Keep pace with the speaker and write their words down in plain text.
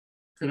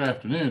Good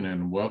afternoon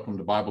and welcome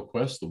to Bible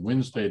Quest, the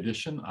Wednesday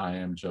edition. I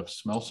am Jeff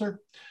Smelser,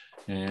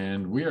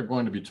 and we are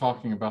going to be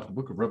talking about the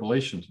book of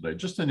Revelation today.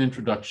 Just an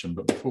introduction,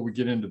 but before we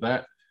get into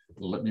that,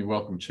 let me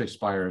welcome Chase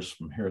Byers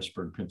from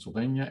Harrisburg,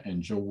 Pennsylvania,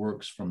 and Joe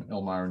Works from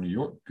Elmira, New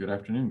York. Good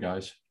afternoon,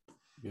 guys.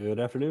 Good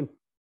afternoon.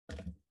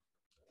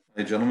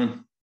 Hey,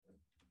 gentlemen.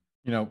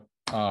 You know,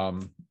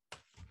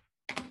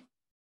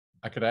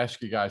 I could ask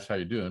you guys how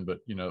you're doing, but,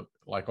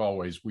 like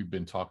always, we've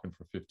been talking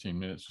for 15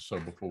 minutes or so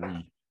before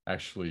we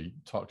actually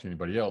talk to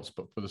anybody else.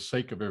 But for the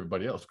sake of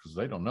everybody else, because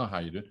they don't know how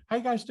you do, how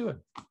you guys doing?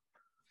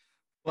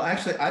 Well,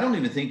 actually, I don't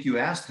even think you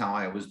asked how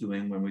I was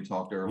doing when we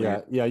talked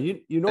earlier. Yeah.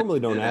 You normally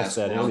don't ask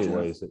that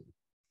anyways.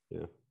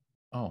 Yeah.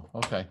 Oh,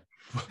 okay.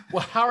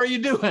 Well, how are you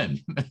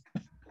doing?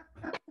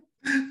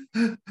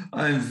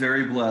 I'm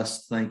very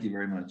blessed. Thank you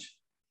very much.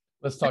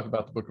 Let's talk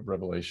about the book of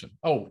Revelation.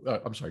 Oh,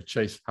 I'm sorry,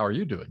 Chase, how are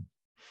you doing?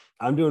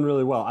 I'm doing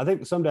really well. I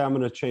think someday I'm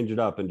going to change it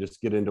up and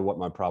just get into what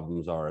my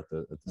problems are at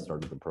the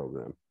start of the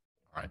program.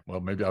 All right. Well,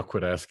 maybe I'll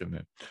quit asking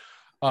then.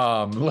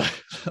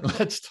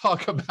 Let's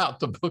talk about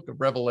the book of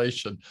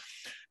Revelation.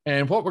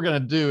 And what we're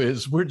going to do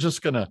is we're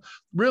just going to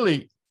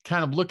really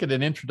kind of look at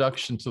an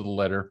introduction to the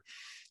letter.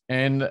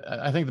 And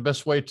I think the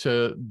best way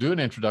to do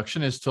an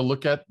introduction is to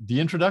look at the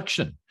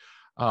introduction.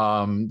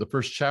 The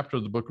first chapter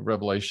of the book of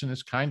Revelation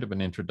is kind of an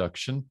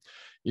introduction.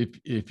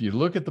 If you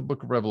look at the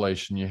book of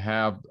Revelation, you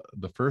have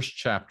the first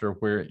chapter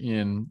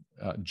wherein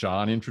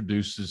John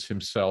introduces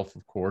himself,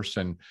 of course,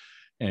 and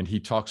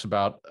he talks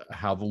about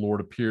how the Lord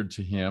appeared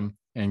to him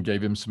and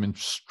gave him some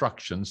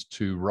instructions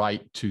to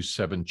write to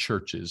 7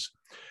 churches.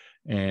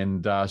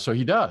 And so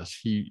he does.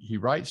 He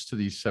writes to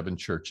these 7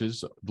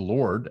 churches, the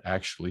Lord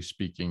actually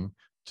speaking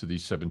to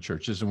these 7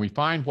 churches. And we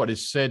find what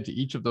is said to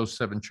each of those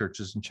 7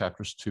 churches in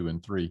chapters 2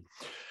 and 3.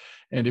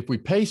 And if we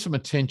pay some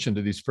attention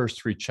to these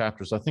first 3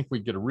 chapters, I think we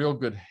get a real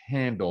good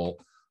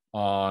handle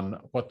on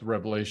what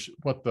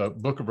the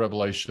book of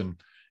Revelation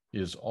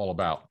is all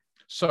about.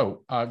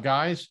 So,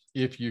 guys,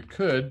 if you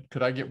could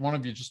I get one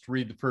of you just to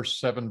read the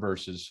first 7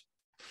 verses?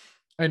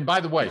 And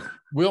by the way,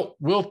 we'll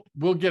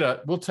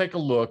take a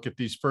look at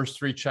these first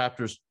 3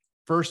 chapters,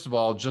 first of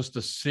all, just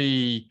to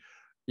see,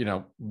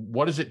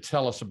 what does it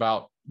tell us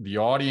about the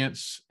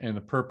audience and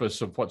the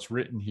purpose of what's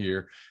written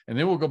here. And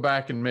then we'll go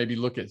back and maybe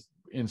look at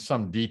in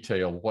some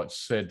detail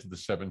what's said to the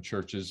 7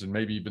 churches and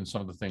maybe even some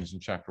of the things in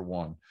chapter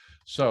 1.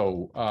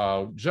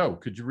 So, Joe,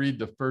 could you read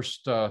the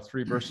first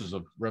 3 verses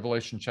of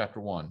Revelation chapter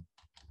 1?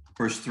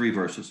 First 3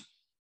 verses.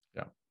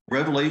 Yeah.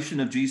 Revelation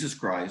of Jesus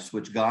Christ,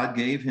 which God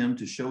gave him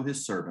to show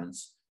his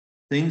servants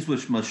things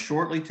which must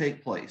shortly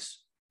take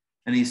place.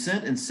 And he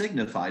sent and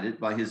signified it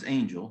by his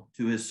angel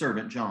to his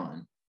servant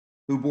John,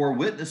 who bore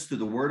witness to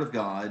the word of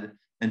God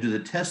and to the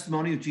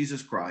testimony of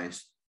Jesus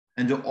Christ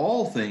and to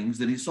all things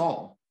that he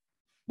saw.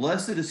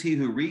 Blessed is he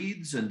who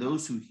reads and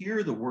those who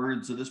hear the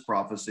words of this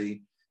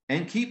prophecy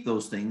and keep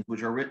those things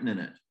which are written in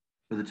it,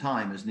 for the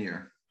time is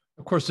near.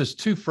 Of course, there's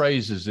 2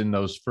 phrases in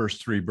those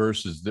first 3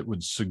 verses that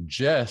would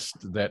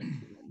suggest that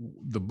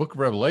the book of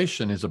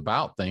Revelation is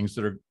about things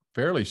that are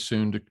fairly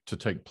soon to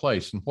take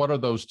place. And what are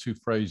those 2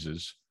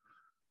 phrases?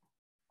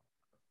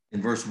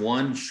 In verse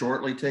 1,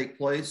 shortly take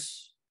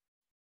place.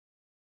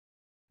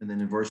 And then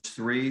in verse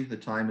 3, the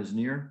time is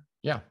near.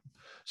 Yeah.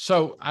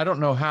 So I don't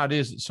know how it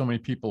is that so many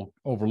people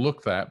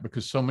overlook that,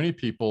 because so many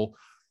people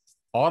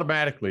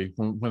automatically,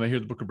 when they hear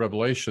the book of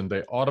Revelation,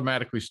 they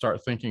automatically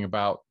start thinking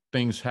about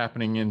things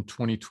happening in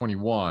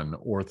 2021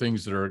 or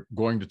things that are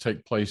going to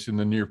take place in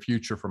the near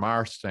future from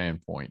our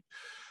standpoint.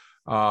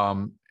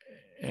 And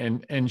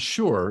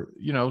sure,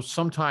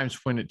 sometimes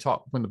when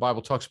the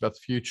Bible talks about the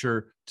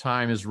future,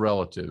 time is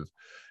relative.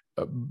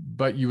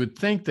 But you would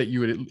think that it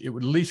would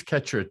at least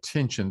catch your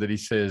attention that he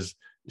says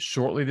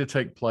shortly to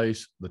take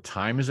place, the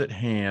time is at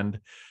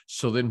hand.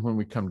 So then when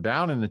we come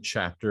down in the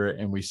chapter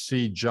and we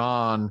see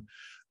John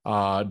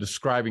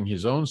describing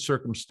his own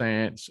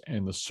circumstance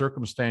and the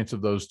circumstance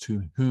of those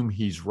to whom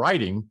he's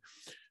writing,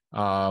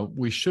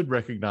 we should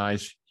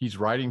recognize he's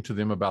writing to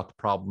them about the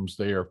problems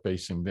they are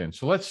facing then.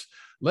 So let's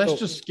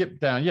just skip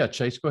down. Yeah,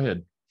 Chase, go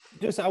ahead.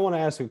 I want to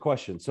ask a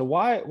question. So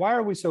why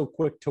are we so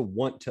quick to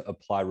want to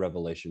apply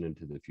Revelation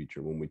into the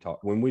future when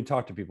we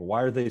talk to people?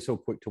 Why are they so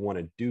quick to want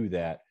to do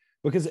that?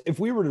 Because if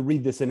we were to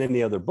read this in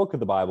any other book of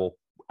the Bible,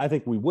 I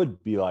think we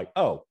would be like,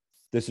 oh,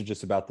 this is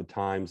just about the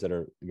times that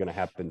are going to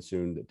happen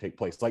soon that take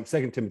place. Like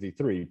 2 Timothy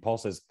 3, Paul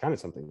says kind of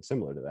something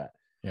similar to that.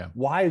 Yeah.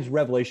 Why is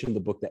Revelation the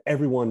book that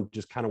everyone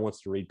just kind of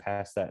wants to read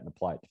past that and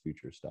apply it to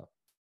future stuff?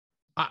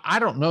 I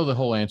don't know the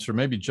whole answer.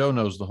 Maybe Joe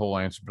knows the whole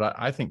answer, but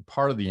I think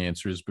part of the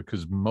answer is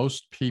because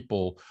most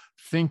people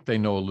think they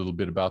know a little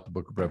bit about the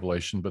book of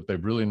Revelation, but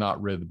they've really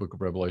not read the book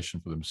of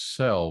Revelation for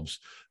themselves.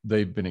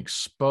 They've been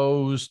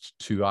exposed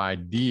to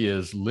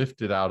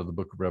lifted out of the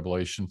book of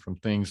Revelation from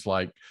things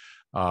like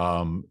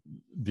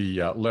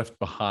the Left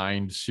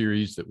Behind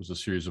series. That was a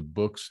series of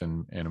books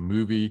and a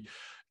movie.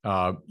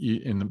 Back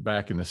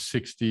in the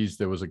 60s,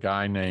 there was a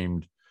guy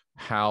named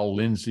Hal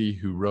Lindsey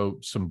who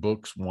wrote some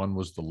books. One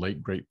was The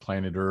Late Great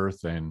Planet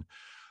Earth, and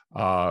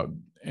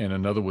and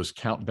another was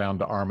Countdown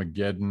to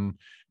Armageddon.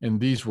 And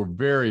these were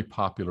very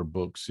popular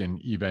books in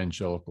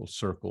evangelical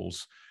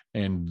circles.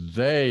 And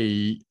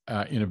they,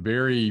 in a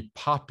very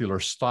popular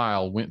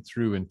style, went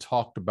through and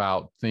talked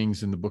about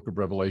things in the book of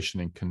Revelation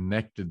and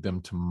connected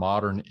them to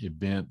modern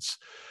events.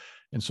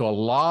 And so a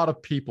lot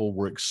of people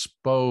were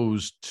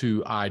exposed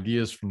to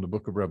ideas from the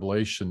book of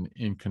Revelation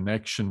in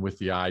connection with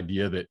the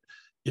idea that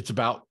it's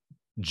about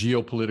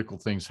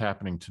geopolitical things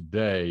happening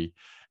today.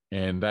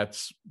 And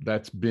that's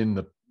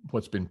been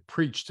what's been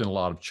preached in a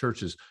lot of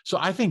churches. So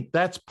I think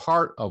that's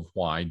part of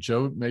why.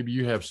 Joe, maybe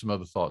you have some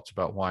other thoughts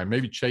about why.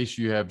 Maybe Chase,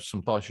 you have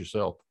some thoughts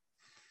yourself.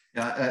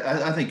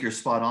 Yeah, I think you're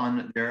spot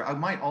on there. I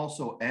might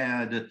also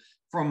add,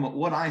 from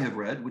what I have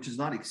read, which is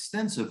not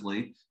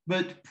extensively,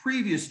 but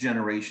previous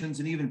generations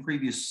and even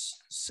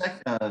previous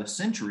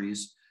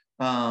centuries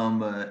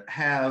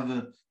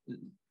have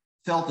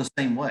felt the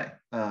same way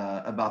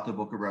about the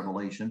book of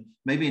Revelation.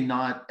 Maybe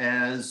not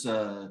as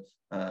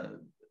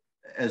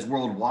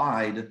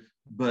worldwide,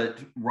 but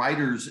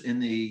writers in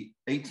the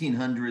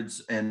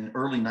 1800s and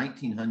early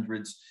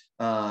 1900s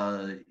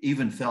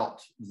even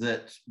felt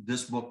that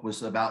this book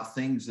was about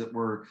things that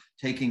were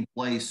taking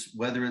place,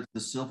 whether it's the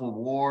Civil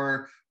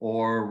War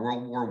or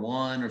World War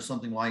I or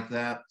something like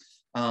that.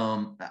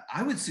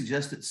 I would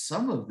suggest that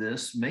some of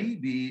this may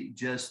be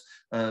just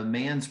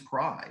man's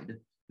pride,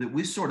 that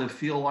we sort of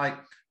feel like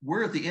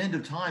we're at the end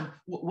of time.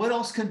 What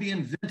else can be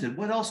invented?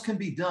 What else can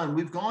be done?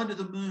 We've gone to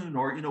the moon,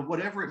 or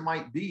whatever it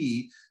might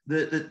be.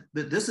 That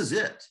this is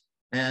it.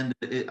 And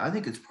I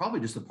think it's probably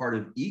just a part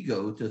of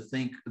ego to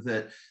think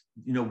that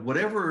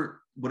whatever's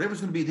going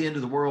to be the end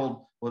of the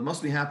world, well, it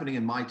must be happening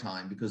in my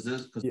time because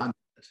I'm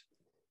it.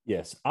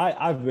 Yes,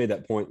 I've made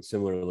that point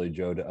similarly,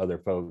 Joe, to other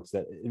folks,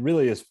 that it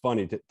really is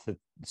funny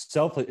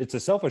it's a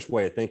selfish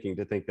way of thinking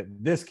to think that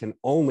this can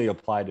only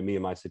apply to me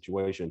in my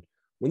situation,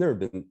 when there have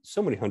been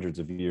so many hundreds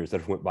of years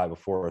that have went by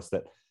before us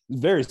that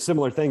very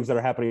similar things that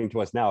are happening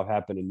to us now have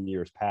happened in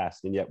years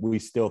past. And yet we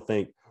still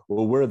think,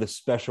 well, we're the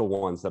special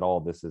ones that all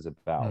this is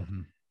about.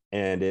 Mm-hmm.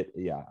 And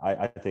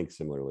I think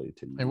similarly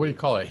to you. And what do you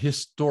call it?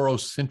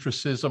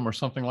 Historiocentrism or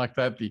something like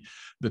that?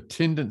 The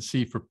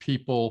tendency for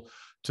people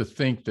to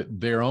think that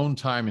their own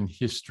time in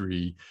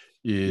history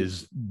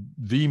is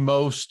the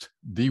most,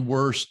 the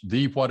worst,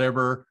 the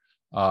whatever.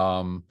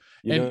 And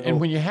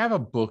when you have a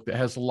book that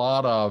has a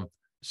lot of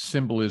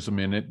symbolism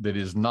in it that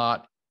is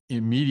not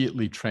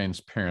immediately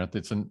transparent,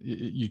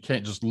 you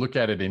can't just look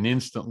at it and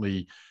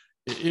instantly,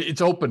 it's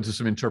open to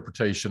some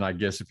interpretation, I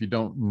guess, if you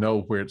don't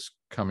know where it's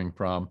coming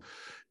from,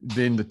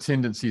 then the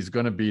tendency is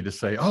going to be to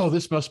say, oh,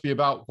 this must be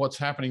about what's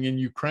happening in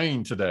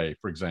Ukraine today,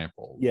 for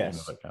example.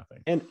 Yes. That kind of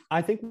thing. And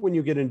I think when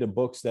you get into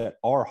books that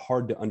are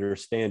hard to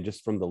understand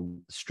just from the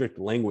strict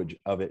language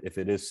of it, if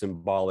it is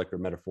symbolic or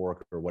metaphoric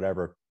or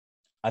whatever,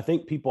 I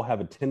think people have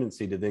a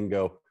tendency to then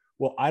go,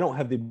 well, I don't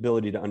have the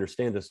ability to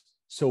understand this.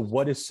 So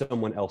what is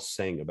someone else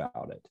saying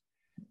about it?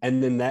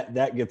 And then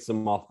that gets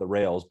them off the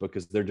rails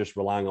because they're just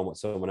relying on what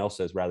someone else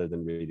says rather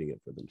than reading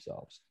it for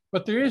themselves.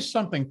 But there is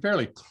something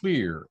fairly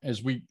clear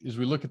as we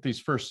look at these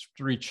first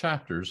three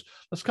chapters.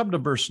 Let's come to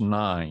verse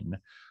 9.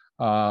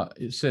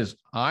 It says,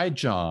 I,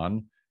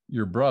 John,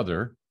 your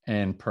brother,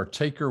 and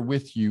partaker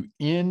with you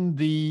in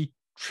the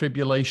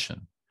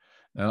tribulation.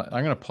 Now,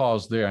 I'm going to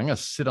pause there. I'm going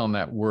to sit on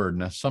that word.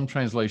 Now, some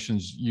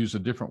translations use a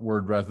different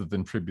word rather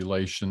than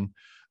tribulation.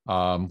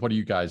 What do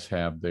you guys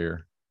have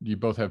there? Do you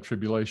both have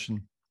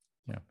tribulation?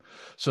 Yeah.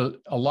 So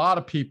a lot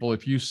of people,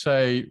 if you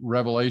say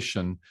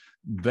Revelation,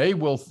 they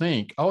will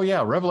think, oh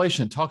yeah,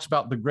 Revelation talks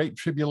about the great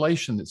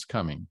tribulation that's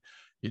coming.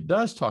 It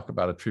does talk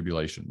about a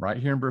tribulation right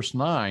here in verse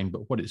 9,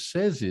 but what it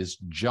says is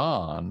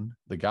John,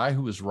 the guy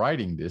who was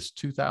writing this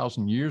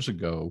 2,000 years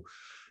ago,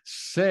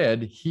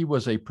 said he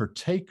was a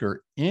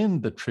partaker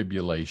in the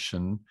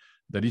tribulation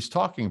that he's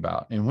talking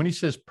about. And when he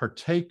says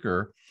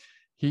partaker,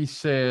 he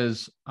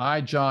says,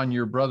 I, John,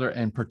 your brother,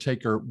 and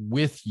partaker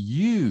with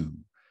you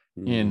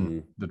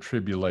in the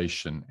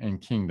tribulation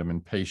and kingdom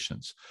and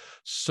patience.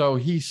 So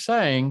he's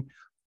saying,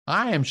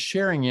 I am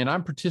sharing in,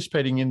 I'm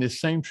participating in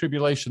this same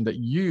tribulation that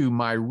you,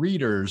 my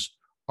readers,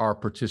 are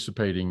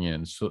participating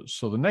in.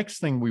 So the next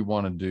thing we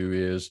want to do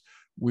is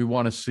we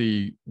want to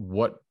see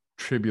what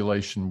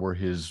tribulation were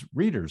his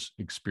readers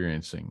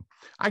experiencing.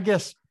 I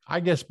guess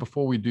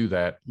before we do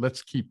that,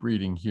 let's keep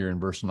reading here in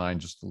verse 9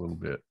 just a little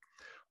bit.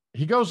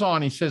 He goes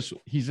on, he says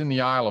he's in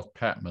the Isle of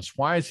Patmos.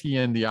 Why is he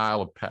in the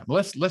Isle of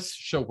Patmos? Let's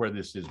show where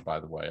this is, by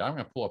the way. I'm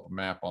going to pull up a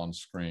map on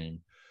screen.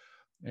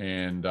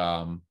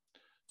 And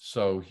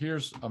so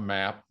here's a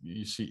map.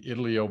 You see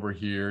Italy over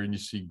here, and you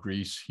see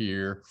Greece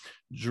here.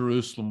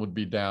 Jerusalem would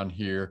be down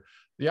here.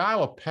 The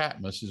Isle of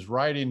Patmos is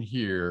right in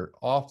here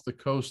off the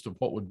coast of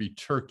what would be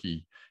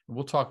Turkey. And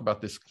we'll talk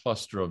about this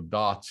cluster of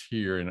dots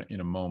here in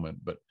a moment.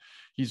 But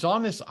he's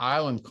on this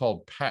island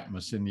called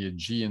Patmos in the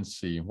Aegean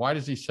Sea. Why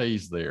does he say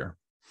he's there?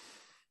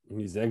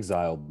 He's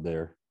exiled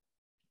there.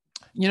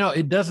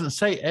 It doesn't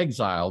say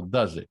exiled,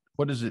 does it?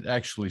 What does it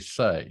actually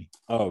say?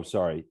 Oh,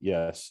 sorry.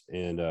 Yes.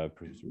 And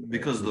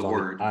because of the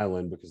word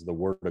island, because of the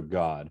word of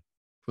God.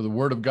 for the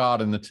word of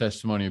God and the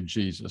testimony of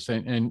Jesus.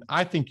 And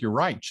I think you're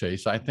right,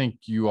 Chase. I think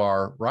you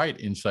are right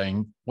in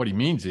saying what he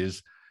means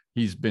is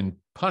he's been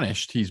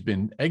punished. He's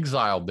been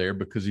exiled there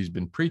because he's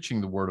been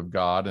preaching the word of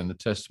God and the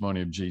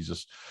testimony of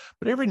Jesus.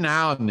 But every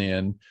now and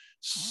then,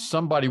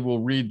 somebody will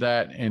read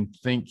that and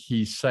think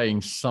he's saying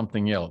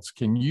something else.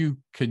 Could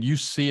you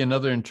see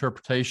another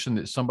interpretation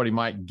that somebody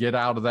might get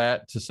out of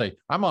that to say,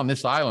 I'm on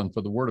this island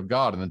for the word of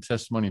God and the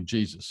testimony of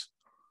Jesus?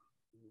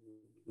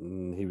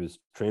 He was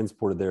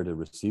transported there to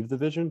receive the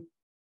vision,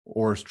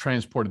 or is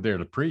transported there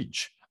to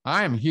preach.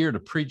 I am here to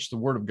preach the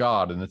word of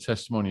God and the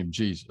testimony of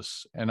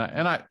Jesus. And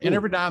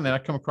every now and then I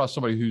come across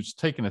somebody who's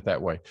taken it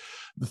that way.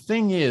 The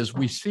thing is,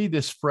 we see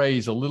this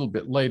phrase a little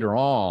bit later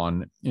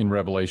on in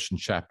Revelation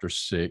chapter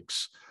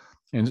 6.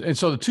 And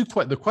so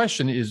the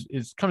question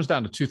is comes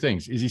down to two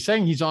things. Is he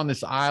saying he's on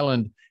this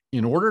island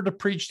in order to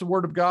preach the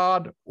word of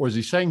God? Or is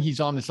he saying he's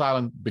on this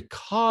island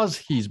because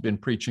he's been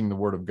preaching the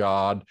word of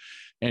God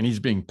and he's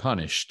being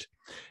punished?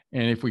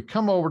 And if we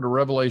come over to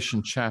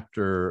Revelation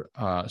chapter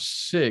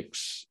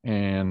 6,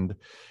 and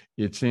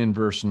it's in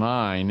verse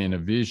 9, in a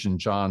vision,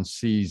 John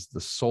sees the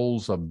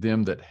souls of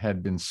them that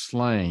had been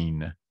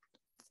slain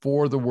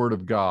for the word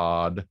of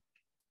God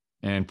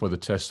and for the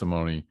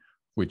testimony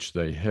which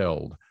they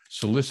held.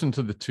 So listen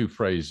to the two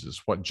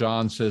phrases. What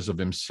John says of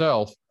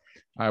himself: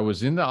 I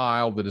was in the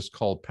isle that is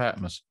called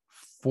Patmos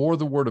for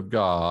the word of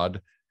God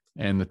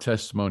and the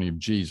testimony of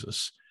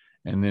Jesus.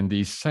 And then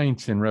these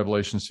saints in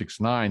Revelation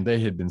 6:9, they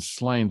had been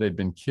slain, they'd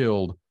been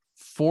killed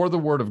for the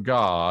word of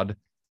God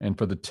and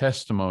for the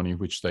testimony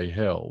which they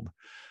held.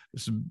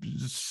 This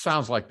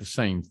sounds like the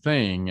same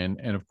thing.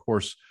 And of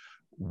course,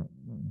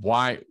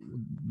 why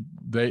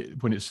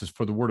when it says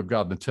for the word of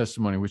God and the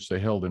testimony which they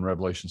held in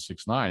Revelation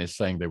 6:9, is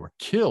saying they were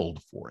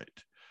killed for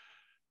it.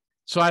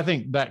 So I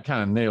think that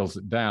kind of nails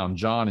it down.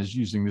 John is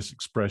using this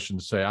expression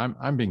to say,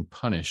 I'm being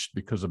punished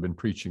because I've been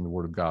preaching the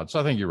word of God.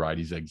 So I think you're right.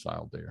 He's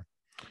exiled there.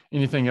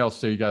 Anything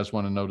else that you guys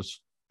want to notice?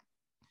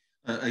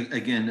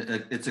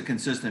 Again, it's a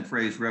consistent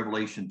phrase.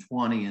 Revelation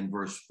 20 and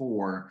verse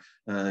 4,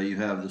 you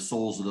have the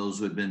souls of those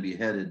who had been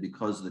beheaded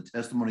because of the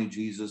testimony of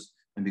Jesus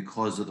and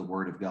because of the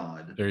word of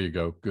God. There you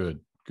go. Good.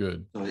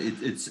 So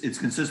it's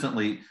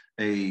consistently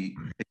a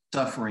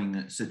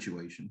suffering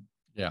situation.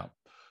 Yeah.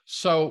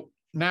 So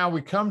now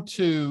we come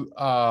to,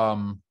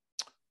 now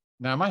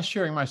am I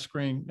sharing my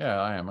screen?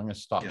 Yeah, I am. I'm going to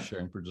stop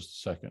sharing for just a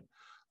second.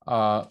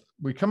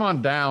 We come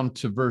on down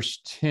to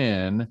verse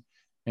 10,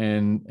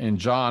 and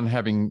John,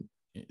 having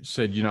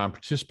said, I'm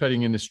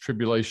participating in this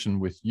tribulation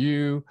with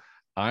you.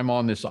 I'm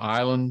on this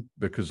island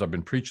because I've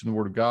been preaching the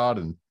word of God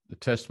and the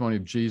testimony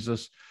of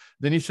Jesus.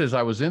 Then he says,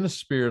 I was in the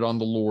Spirit on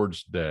the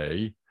Lord's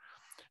day.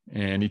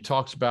 And he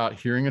talks about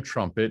hearing a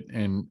trumpet,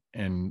 and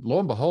lo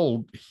and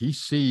behold, he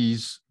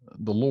sees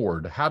the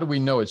Lord. How do we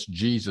know it's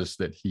Jesus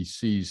that he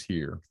sees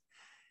here?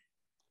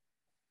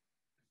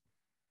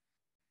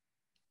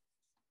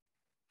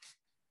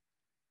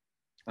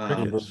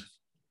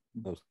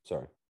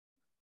 Sorry.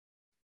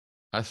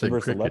 I said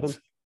verse 11.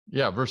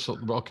 Yeah,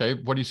 okay.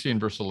 What do you see in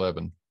verse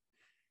 11?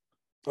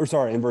 Or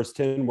sorry, in verse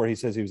 10, where he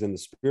says he was in the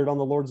Spirit on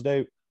the Lord's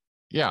day.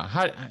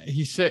 Yeah,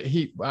 he said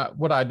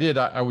what I did,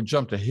 I would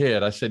jump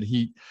ahead. I said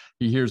he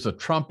hears a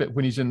trumpet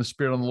when he's in the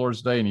Spirit on the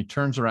Lord's day, and he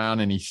turns around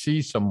and he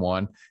sees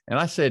someone. And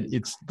I said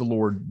it's the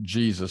Lord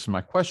Jesus. And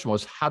my question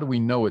was, how do we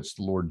know it's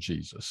the Lord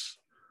Jesus?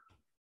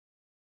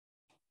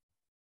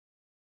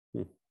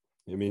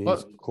 I mean,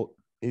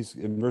 he's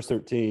in verse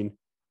 13.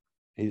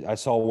 I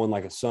saw one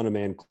like a son of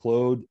man,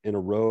 clothed in a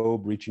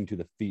robe reaching to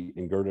the feet,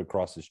 and girded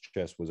across his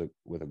chest with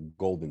a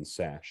golden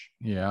sash.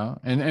 Yeah,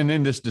 and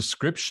then this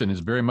description is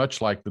very much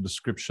like the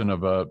description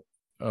of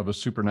a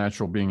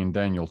supernatural being in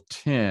Daniel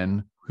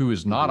 10, who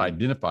is not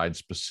identified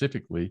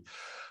specifically.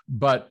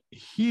 But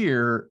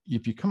here,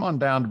 if you come on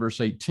down to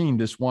verse 18,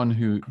 this one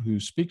who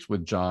speaks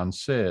with John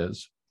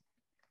says,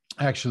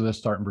 actually, let's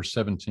start in verse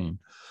 17.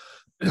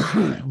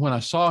 When I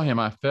saw him,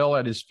 I fell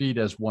at his feet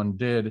as one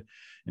dead,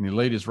 and he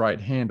laid his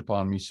right hand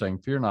upon me, saying,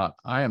 Fear not,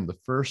 I am the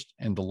first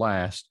and the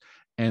last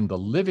and the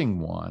living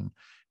one.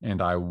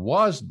 And I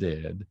was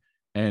dead,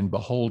 and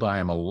behold, I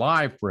am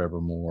alive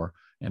forevermore,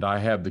 and I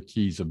have the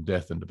keys of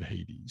death and of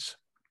Hades.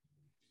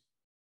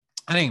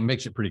 I think it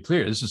makes it pretty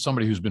clear. This is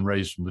somebody who's been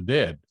raised from the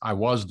dead. I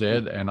was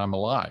dead, and I'm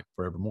alive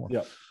forevermore.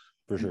 Yeah,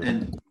 for sure.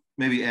 And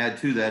maybe add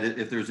to that,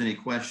 if there's any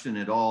question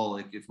at all,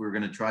 like if we're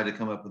going to try to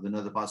come up with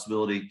another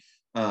possibility,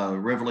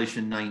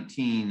 Revelation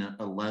 19,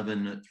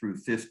 11 through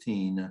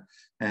 15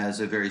 has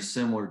a very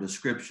similar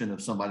description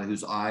of somebody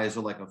whose eyes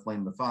are like a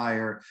flame of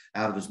fire.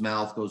 Out of his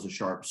mouth goes a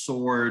sharp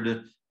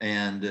sword,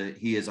 and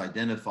he is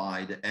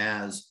identified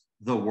as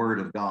the Word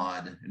of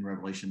God in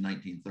Revelation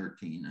 19,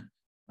 13.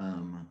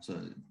 So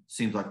it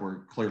seems like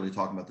we're clearly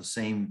talking about the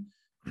same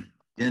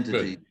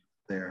entity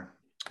there.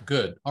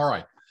 Good. All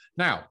right.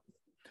 Now,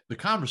 the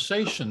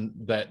conversation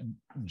that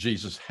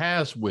Jesus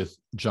has with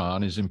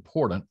John is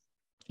important.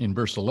 In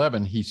verse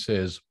 11, he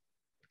says,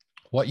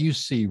 what you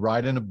see,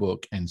 write in a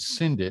book and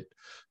send it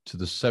to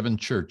the 7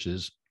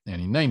 churches,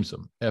 and he names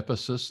them: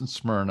 Ephesus and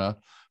Smyrna,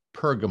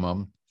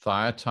 Pergamum,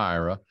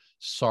 Thyatira,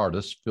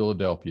 Sardis,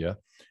 Philadelphia,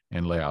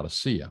 and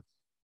Laodicea.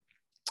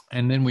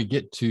 And then we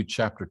get to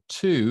chapter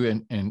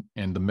 2, and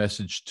the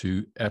message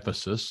to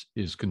Ephesus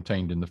is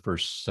contained in the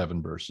first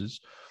 7 verses.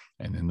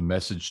 And then the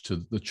message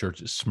to the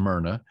church at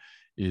Smyrna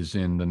is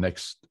in the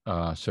next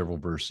several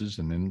verses,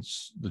 and then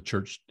the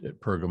church at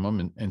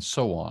Pergamum, and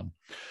so on.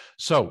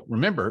 So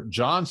remember,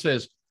 John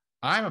says,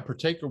 I'm a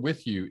partaker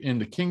with you in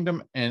the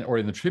kingdom or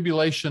in the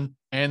tribulation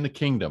and the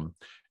kingdom,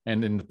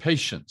 and in the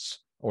patience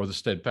or the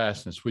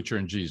steadfastness which are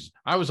in Jesus.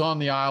 I was on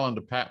the island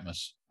of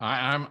Patmos.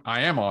 I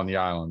am on the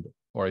island,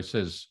 or he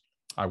says,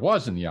 I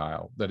was in the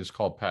isle that is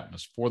called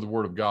Patmos for the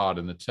word of God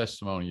and the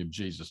testimony of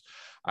Jesus.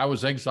 I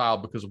was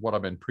exiled because of what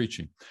I've been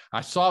preaching. I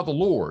saw the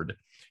Lord,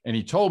 and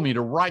he told me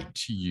to write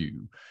to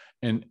you.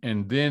 And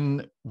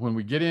then when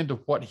we get into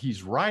what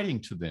he's writing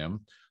to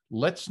them,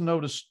 let's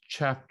notice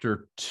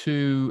chapter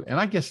 2, and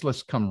I guess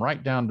let's come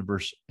right down to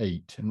verse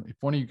 8. And if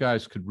one of you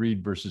guys could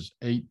read verses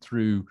 8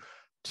 through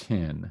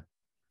 10.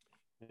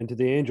 And to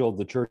the angel of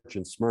the church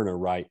in Smyrna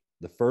write,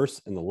 the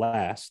first and the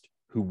last,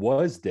 who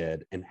was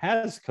dead and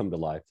has come to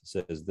life,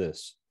 says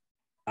this,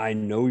 I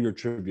know your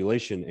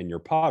tribulation and your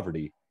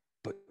poverty,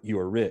 but you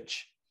are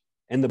rich,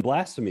 and the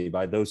blasphemy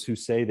by those who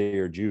say they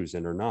are Jews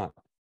and are not,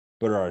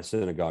 but are a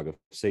synagogue of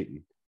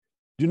Satan.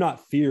 Do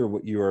not fear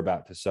what you are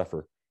about to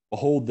suffer.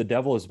 Behold, the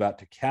devil is about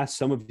to cast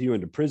some of you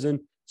into prison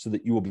so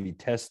that you will be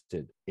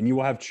tested, and you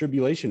will have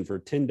tribulation for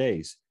 10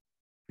 days.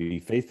 Be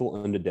faithful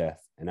unto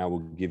death, and I will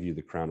give you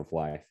the crown of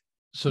life.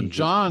 So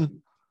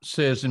John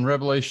says in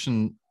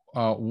Revelation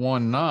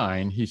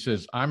 1:9, he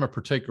says, I'm a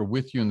partaker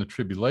with you in the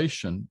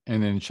tribulation.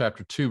 And in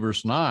chapter 2,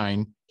 verse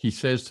 9, he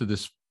says to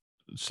this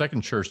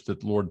second church that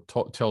the Lord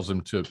tells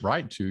him to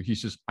write to, he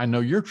says, I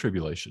know your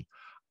tribulation.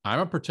 I'm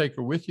a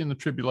partaker with you in the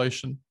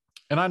tribulation,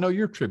 and I know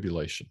your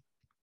tribulation.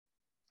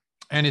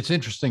 And it's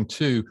interesting,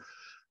 too,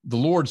 the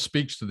Lord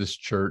speaks to this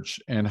church.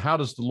 And how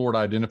does the Lord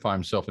identify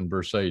himself in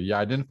verse 8? He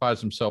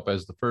identifies himself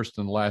as the first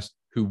and the last,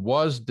 who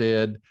was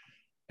dead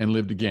and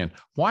lived again.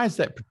 Why is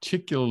that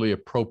particularly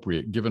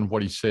appropriate, given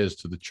what he says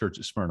to the church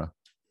at Smyrna?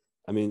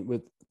 I mean,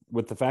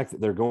 with the fact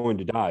that they're going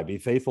to die, be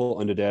faithful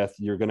unto death,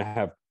 you're going to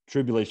have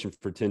tribulation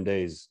for 10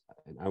 days,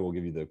 and I will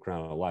give you the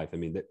crown of life. I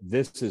mean,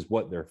 this is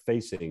what they're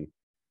facing,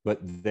 but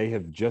they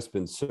have just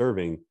been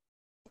serving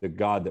the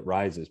God that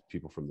rises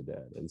people from the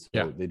dead. And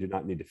so they do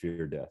not need to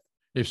fear death.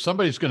 If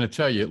somebody's going to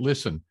tell you,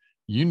 listen,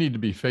 you need to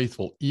be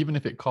faithful, even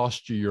if it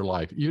costs you your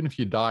life, even if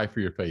you die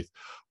for your faith,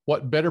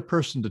 what better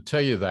person to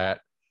tell you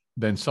that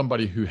than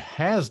somebody who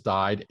has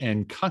died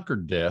and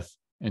conquered death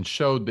and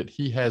showed that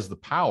he has the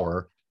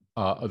power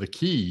of the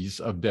keys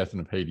of death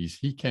and of Hades.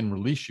 He can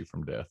release you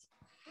from death.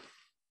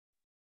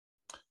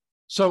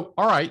 So,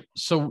 all right.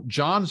 So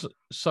John's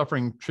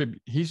suffering.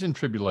 He's in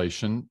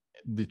tribulation.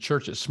 The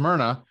church at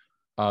Smyrna,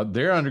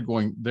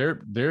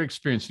 they're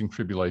experiencing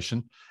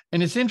tribulation.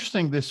 And it's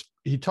interesting,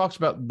 he talks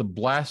about the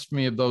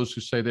blasphemy of those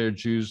who say they're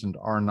Jews and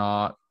are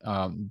not.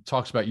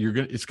 Talks about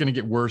it's going to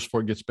get worse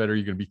before it gets better.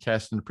 You're going to be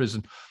cast into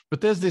prison.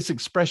 But there's this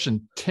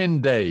expression,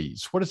 10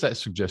 days. What does that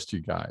suggest to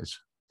you guys?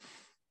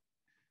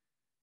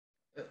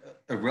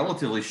 A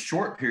relatively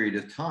short period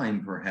of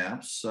time,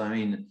 perhaps. I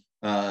mean,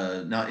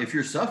 now, if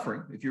you're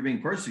suffering, if you're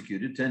being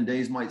persecuted, 10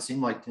 days might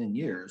seem like 10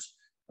 years,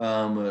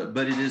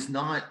 but it is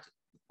not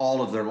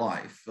all of their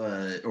life,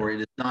 or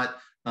it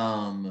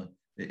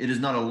is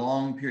not a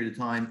long period of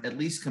time, at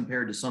least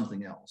compared to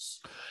something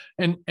else.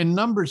 And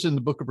numbers in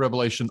the book of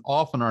Revelation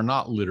often are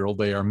not literal.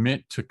 They are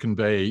meant to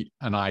convey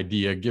an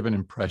idea, give an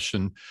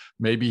impression,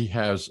 maybe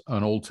has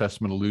an Old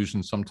Testament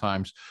allusion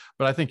sometimes.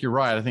 But I think you're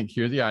right. I think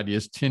here the idea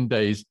is 10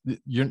 days.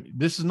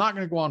 This is not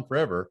going to go on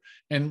forever.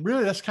 And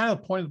really, that's kind of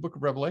the point of the book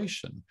of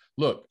Revelation.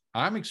 Look,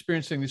 I'm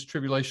experiencing this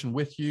tribulation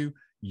with you.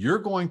 You're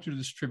going through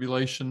this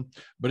tribulation,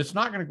 but it's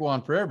not going to go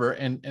on forever.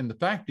 And the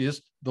fact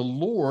is, the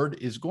Lord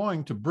is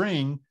going to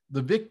bring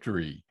the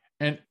victory,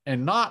 and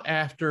not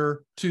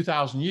after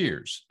 2,000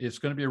 years. It's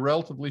going to be a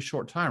relatively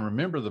short time.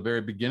 Remember, the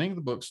very beginning of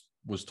the books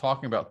was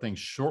talking about things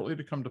shortly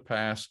to come to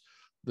pass.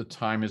 The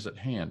time is at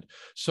hand.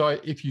 So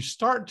if you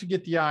start to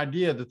get the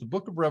idea that the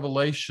book of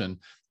Revelation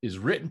is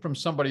written from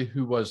somebody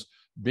who was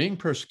being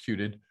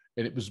persecuted,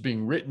 and it was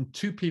being written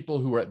to people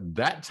who were at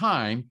that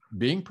time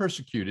being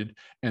persecuted,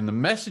 and the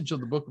message of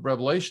the book of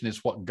Revelation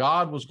is what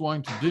God was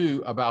going to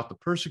do about the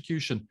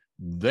persecution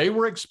they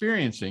were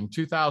experiencing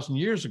 2,000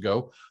 years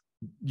ago,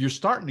 you're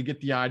starting to get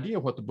the idea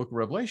of what the book of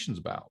Revelation is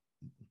about.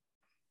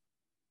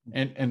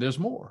 And there's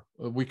more.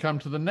 We come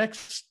to the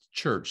next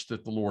church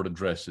that the Lord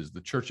addresses,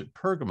 the church at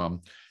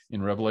Pergamum,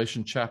 in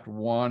Revelation chapter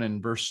 1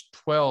 and verse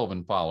 12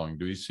 and following.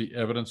 Do you see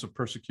evidence of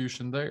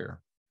persecution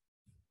there?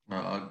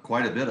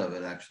 Quite a bit of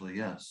it, actually,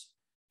 yes.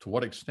 To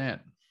what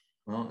extent?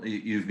 Well,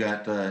 you've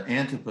got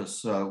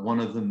Antipas, one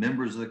of the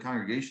members of the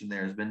congregation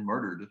there, has been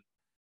murdered.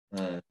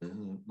 The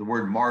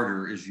word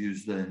martyr is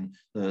used in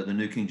the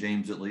New King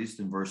James, at least,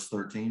 in verse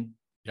 13.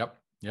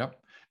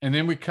 Yep. And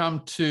then we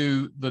come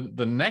to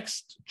the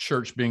next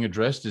church being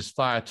addressed is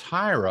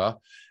Thyatira,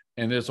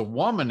 and there's a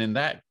woman in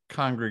that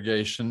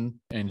congregation,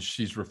 and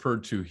she's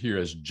referred to here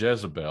as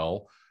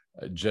Jezebel,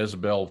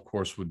 Jezebel, of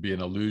course, would be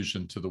an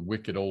allusion to the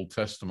wicked Old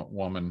Testament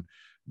woman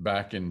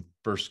back in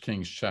 1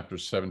 Kings chapter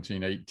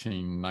 17,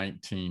 18,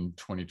 19,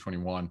 20,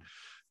 21.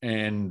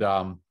 And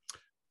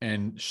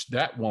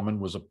that woman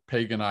was a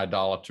pagan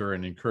idolater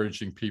and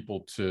encouraging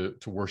people to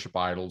worship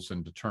idols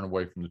and to turn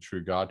away from the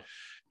true God.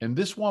 And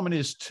this woman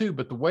is too,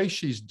 but the way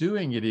she's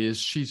doing it is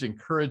she's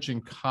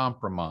encouraging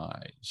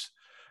compromise.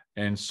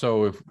 And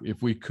so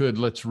if we could,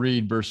 let's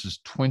read verses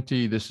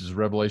 20. This is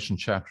Revelation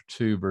chapter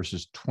 2,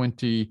 verses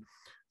 20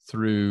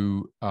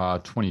 through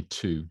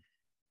 22.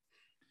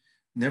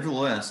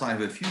 Nevertheless, I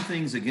have a few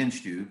things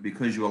against you,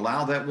 because you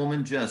allow that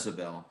woman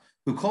Jezebel,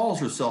 who calls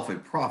herself a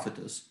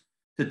prophetess,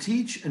 to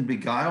teach and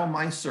beguile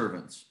my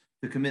servants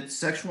to commit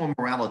sexual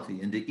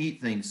immorality and to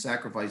eat things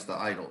sacrificed to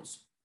idols.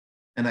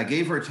 And I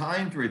gave her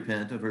time to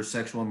repent of her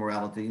sexual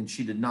immorality, and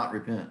she did not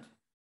repent.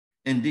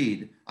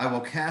 Indeed, I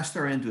will cast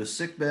her into a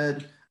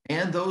sickbed,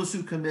 and those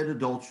who commit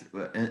adultery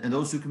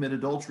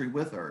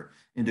with her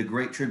into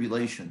great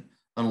tribulation,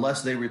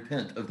 unless they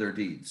repent of their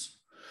deeds.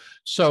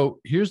 So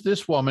here's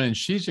this woman, and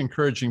she's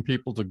encouraging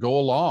people to go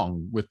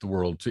along with the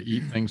world, to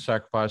eat things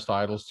sacrificed to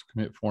idols, to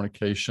commit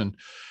fornication.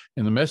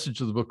 And the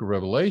message of the book of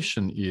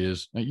Revelation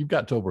is, now you've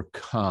got to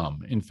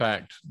overcome. In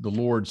fact, the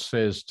Lord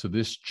says to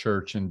this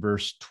church in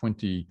verse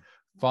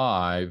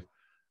 25,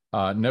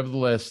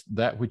 nevertheless,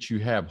 that which you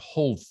have,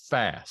 hold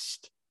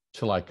fast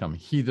till I come.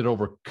 He that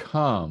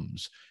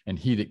overcomes and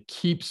he that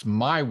keeps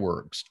my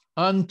works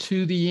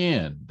unto the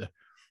end,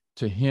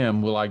 to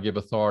him will I give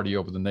authority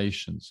over the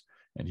nations,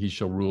 and he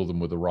shall rule them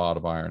with a rod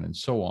of iron, and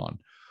so on.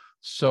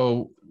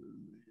 So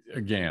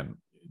again,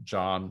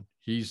 John,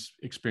 he's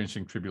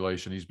experiencing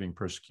tribulation. He's being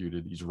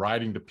persecuted. He's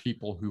writing to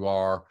people who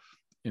are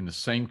in the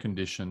same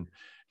condition.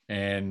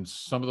 And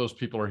some of those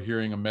people are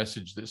hearing a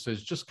message that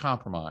says, just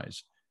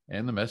compromise.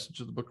 And the message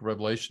of the book of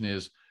Revelation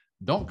is,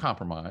 don't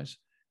compromise.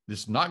 This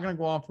is not going to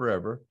go on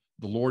forever.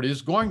 The Lord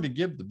is going to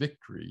give the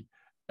victory,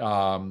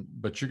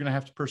 but you're going to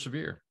have to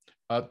persevere.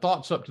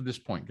 Thoughts up to this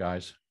point,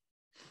 guys?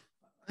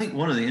 I think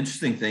one of the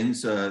interesting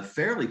things,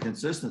 fairly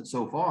consistent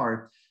so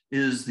far,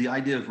 is the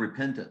idea of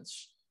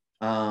repentance.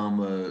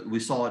 We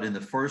saw it in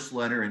the first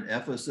letter in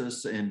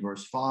Ephesus in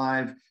verse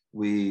 5.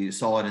 We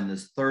saw it in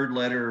this third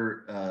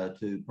letter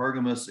to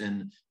Pergamos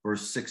in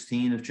verse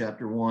 16 of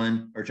chapter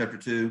 1 or chapter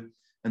 2.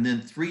 And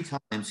then 3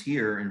 times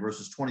here in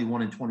verses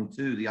 21 and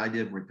 22, the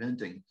idea of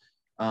repenting.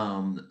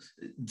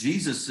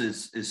 Jesus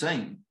is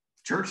saying,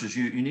 churches,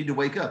 you need to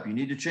wake up. You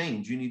need to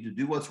change. You need to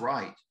do what's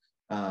right.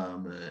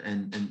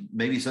 And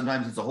maybe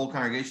sometimes it's a whole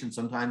congregation.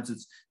 Sometimes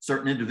it's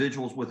certain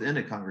individuals within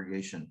a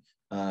congregation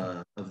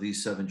of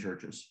these 7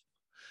 churches.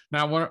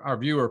 Now, our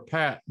viewer,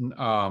 Pat,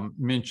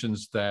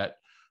 mentions that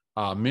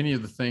many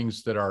of the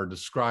things that are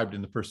described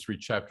in the first 3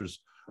 chapters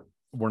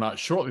were not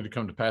shortly to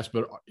come to pass,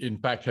 but in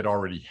fact had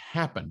already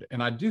happened.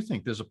 And I do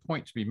think there's a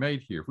point to be made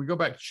here. If we go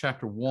back to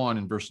chapter 1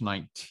 and verse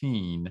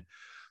 19,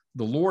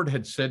 the Lord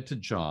had said to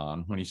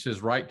John, when he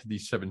says, write to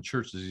these 7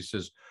 churches, he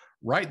says,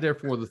 write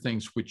therefore the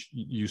things which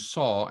you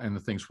saw, and the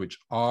things which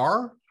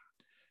are,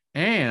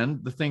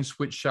 and the things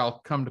which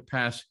shall come to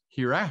pass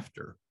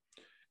hereafter.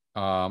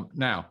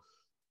 Now,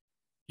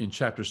 in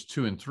chapters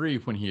 2 and 3,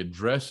 when he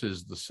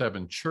addresses the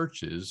 7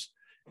 churches,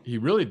 he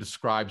really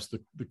describes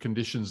the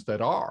conditions that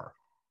are,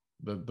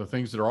 the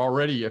things that are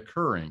already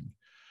occurring.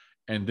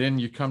 And then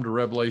you come to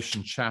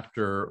Revelation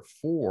chapter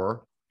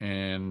 4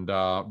 and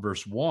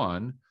verse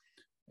 1.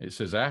 It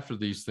says, after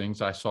these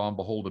things, I saw and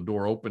behold, a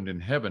door opened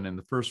in heaven. And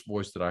the first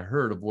voice that I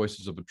heard, a voice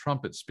as of a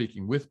trumpet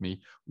speaking with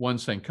me, one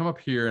saying, come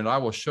up here and I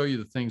will show you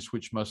the things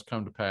which must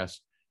come to pass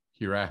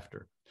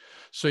hereafter.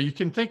 So you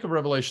can think of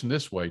Revelation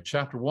this way.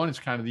 Chapter 1 is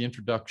kind of the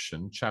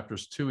introduction.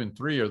 Chapters 2 and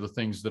 3 are the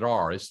things that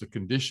are. It's the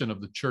condition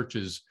of the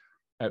churches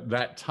at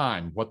that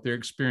time, what they're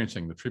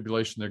experiencing, the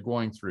tribulation they're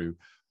going through,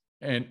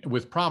 and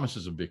with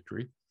promises of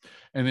victory.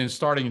 And then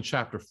starting in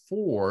chapter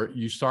 4,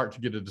 you start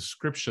to get a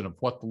description of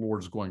what the Lord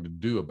is going to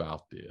do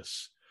about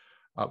this.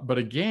 But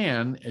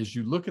again, as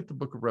you look at the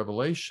book of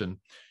Revelation,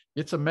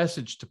 it's a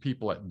message to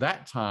people at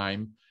that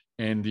time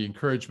and the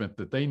encouragement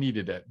that they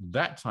needed at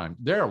that time.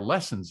 There are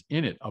lessons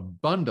in it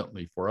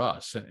abundantly for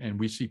us, and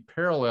we see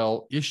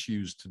parallel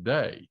issues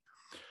today.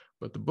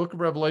 But the book of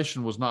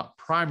Revelation was not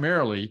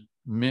primarily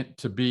meant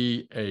to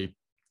be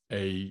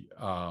a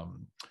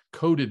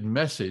coded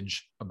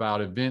message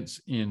about events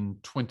in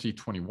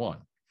 2021.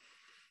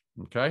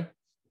 Okay.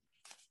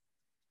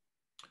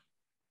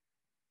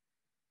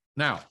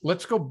 Now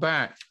let's go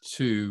back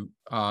to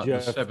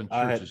Jeff, the 7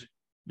 churches.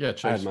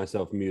 Chase. I had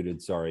myself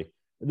muted. Sorry.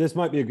 This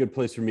might be a good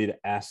place for me to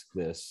ask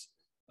this,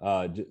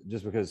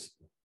 just because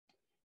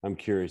I'm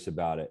curious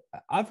about it.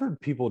 I've heard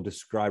people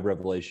describe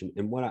Revelation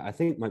in what I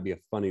think might be a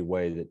funny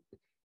way that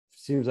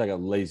seems like a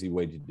lazy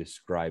way to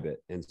describe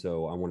it. And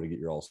so I want to get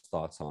your all's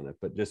thoughts on it.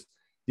 But just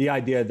the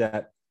idea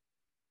that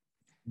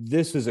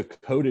this is a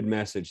coded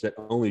message that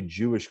only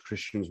Jewish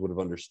Christians would have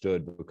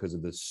understood because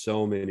of the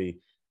so many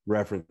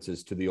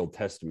references to the Old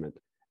Testament.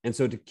 And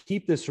so to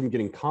keep this from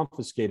getting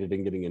confiscated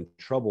and getting in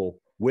trouble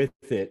with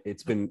it.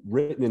 It's been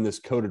written in this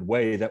coded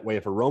way. That way,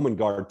 if a Roman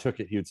guard took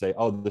it, he would say,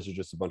 oh, this is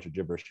just a bunch of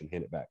gibberish and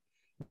hand it back.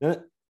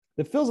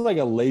 That feels like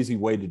a lazy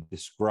way to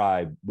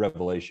describe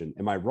Revelation.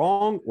 Am I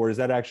wrong? Or is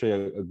that actually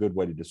a good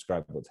way to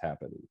describe what's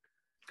happening?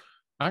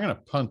 I'm going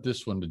to punt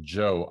this one to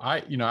Joe.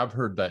 I've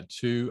heard that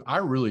too. I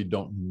really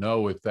don't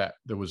know if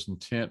there was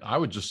intent. I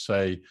would just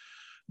say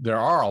there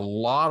are a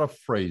lot of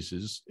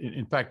phrases.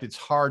 In fact, it's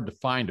hard to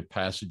find a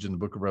passage in the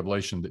book of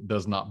Revelation that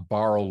does not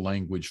borrow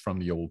language from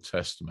the Old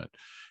Testament.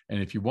 And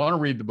if you want to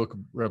read the book of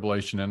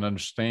Revelation and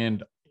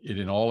understand it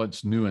in all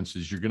its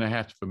nuances, you're going to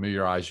have to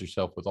familiarize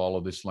yourself with all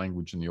of this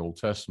language in the Old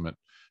Testament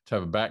to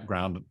have a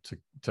background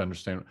to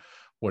understand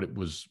what it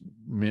was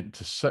meant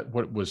to say,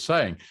 what it was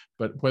saying.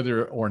 But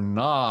whether or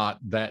not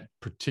that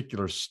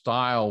particular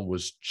style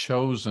was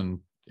chosen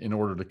in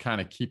order to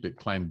kind of keep it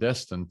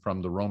clandestine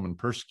from the Roman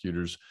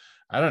persecutors,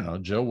 I don't know.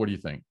 Joe, what do you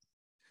think?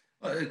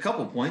 A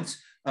couple of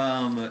points.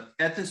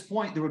 At this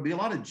point, there would be a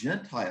lot of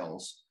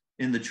Gentiles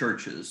in the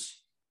churches.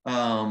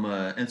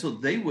 And so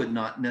they would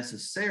not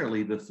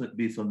necessarily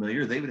be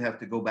familiar. They would have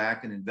to go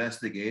back and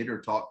investigate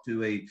or talk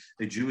to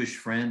a Jewish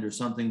friend or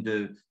something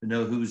to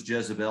know who's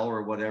Jezebel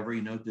or whatever,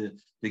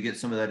 to get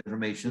some of that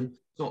information.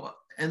 So,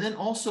 and then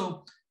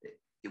also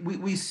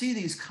we see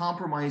these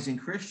compromising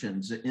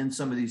Christians in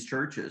some of these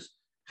churches.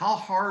 How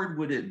hard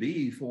would it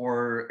be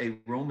for a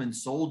Roman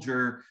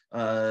soldier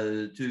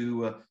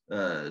to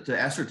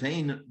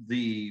ascertain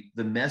the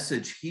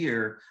message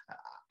here?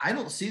 I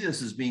don't see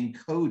this as being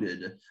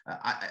coded.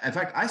 In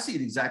fact, I see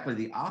it exactly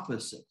the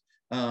opposite.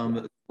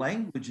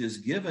 Language is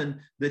given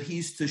that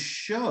he's to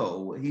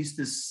show, he's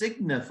to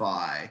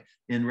signify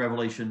in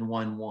Revelation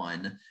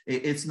 1:1.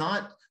 It's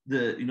not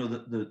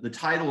the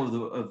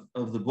title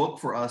of the book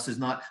for us is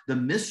not the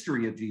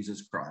mystery of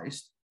Jesus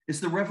Christ. It's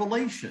the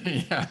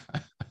revelation. Yeah.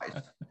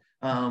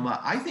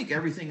 I think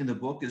everything in the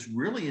book is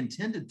really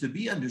intended to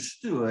be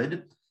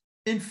understood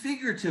in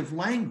figurative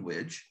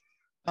language.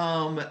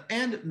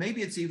 And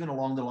maybe it's even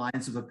along the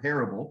lines of a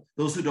parable.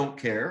 Those who don't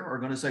care are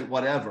going to say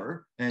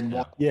whatever and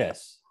walk.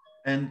 Yes.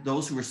 And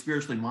those who are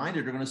spiritually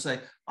minded are going to say,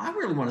 I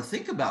really want to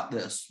think about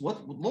this.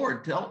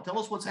 Lord, tell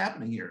us what's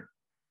happening here.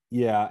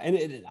 Yeah,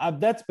 and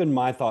that's been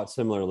my thought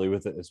similarly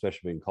with it,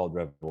 especially being called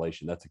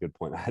Revelation. That's a good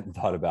point I hadn't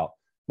thought about.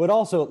 But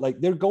also, like,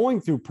 they're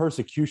going through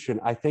persecution,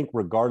 I think,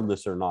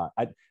 regardless or not.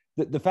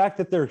 The fact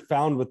that they're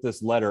found with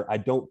this letter, I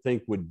don't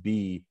think would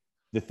be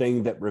the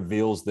thing that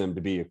reveals them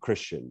to be a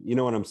Christian. You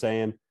know what I'm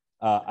saying?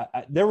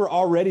 There were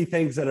already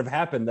things that have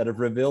happened that have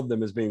revealed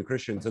them as being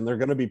Christians, and they're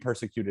going to be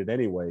persecuted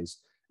anyways.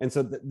 And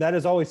so that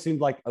has always seemed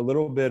like a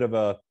little bit of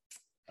a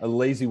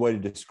lazy way to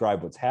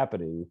describe what's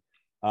happening.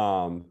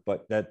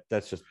 But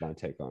that's just my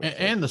take on it.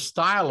 And the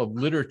style of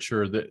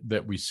literature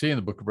that we see in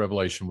the book of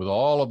Revelation, with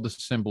all of the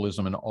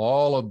symbolism and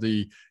all of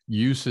the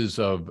uses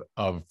of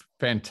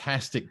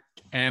fantastic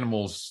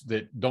animals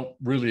that don't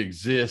really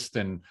exist,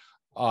 and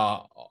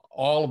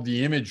all of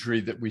the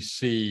imagery that we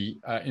see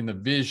in the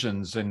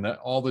visions, and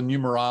all the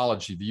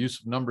numerology, the use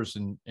of numbers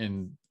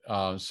in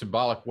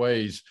symbolic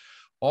ways,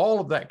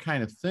 all of that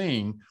kind of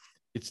thing,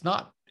 it's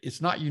not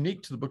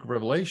unique to the book of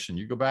Revelation.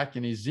 You go back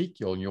in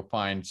Ezekiel and you'll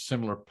find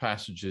similar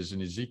passages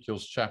in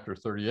Ezekiel's chapter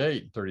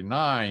 38 and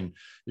 39.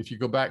 If you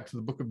go back to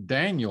the book of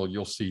Daniel,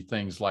 you'll see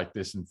things like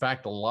this. In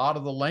fact, a lot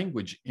of the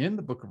language in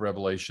the book of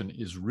Revelation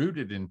is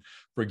rooted in,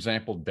 for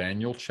example,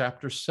 Daniel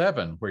chapter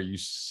 7, where you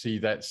see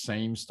that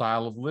same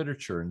style of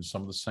literature and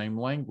some of the same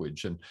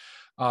language. And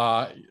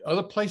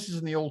other places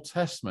in the Old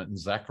Testament, in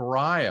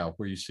Zechariah,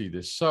 where you see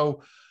this.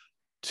 So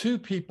to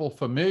people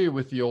familiar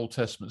with the Old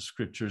Testament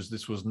scriptures,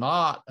 this was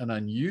not an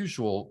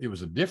unusual, it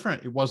was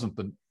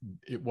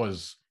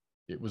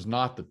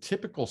not the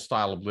typical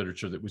style of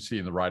literature that we see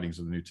in the writings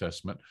of the New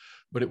Testament,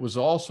 but it was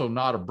also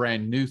not a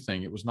brand new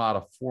thing. It was not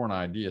a foreign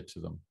idea to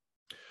them.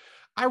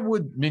 I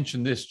would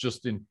mention this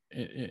just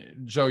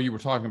Joe, you were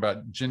talking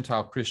about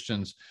Gentile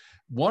Christians.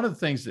 One of the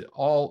things that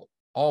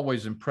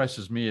always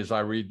impresses me as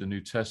I read the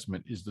New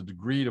Testament is the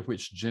degree to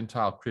which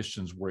Gentile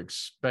Christians were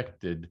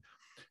expected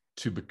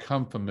to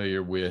become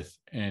familiar with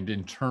and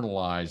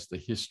internalize the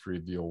history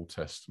of the Old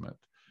Testament.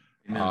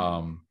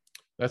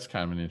 That's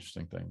kind of an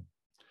interesting thing.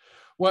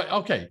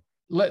 Well, okay,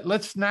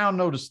 let's now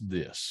notice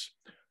this.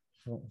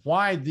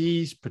 Why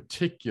these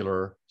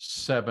particular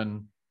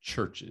 7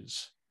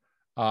 churches?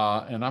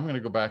 And I'm going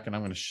to go back and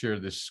I'm going to share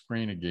this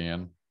screen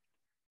again.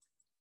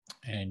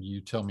 And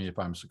you tell me if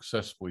I'm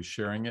successfully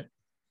sharing it.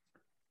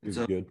 It's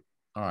good.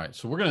 All right,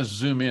 so we're going to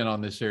zoom in on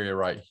this area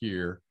right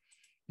here.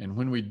 And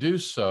when we do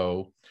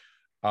so,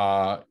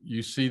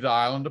 you see the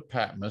island of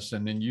Patmos,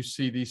 and then you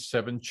see these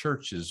 7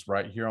 churches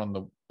right here on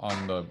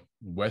the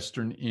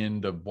western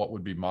end of what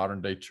would be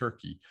modern day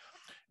Turkey.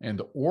 And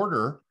the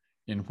order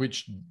in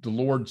which the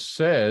Lord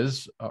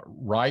says,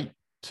 write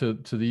to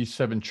these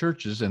 7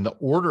 churches, and the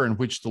order in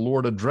which the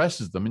Lord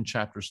addresses them in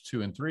chapters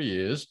 2 and 3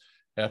 is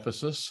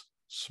Ephesus,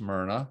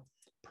 Smyrna,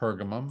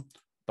 Pergamum,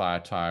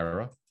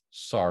 Thyatira,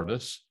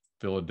 Sardis,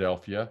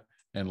 Philadelphia,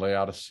 and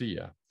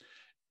Laodicea.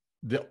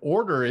 the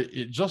order,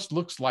 it just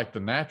looks like the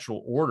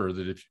natural order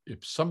that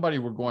if somebody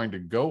were going to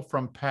go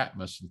from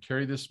Patmos and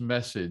carry this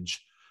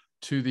message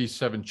to these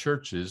 7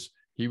 churches,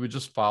 he would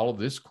just follow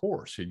this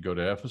course. He'd go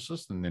to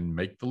Ephesus and then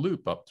make the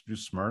loop up through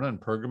Smyrna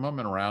and Pergamum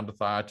and around to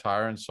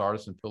Thyatira and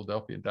Sardis and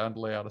Philadelphia and down to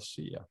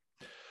Laodicea.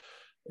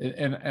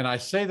 And I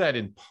say that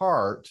in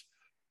part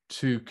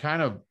to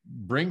kind of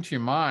bring to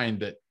your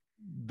mind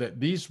that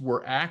these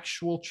were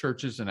actual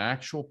churches and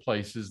actual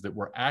places that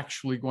were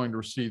actually going to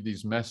receive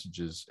these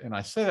messages. And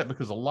I say that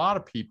because a lot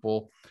of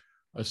people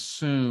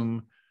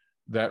assume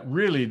that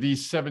really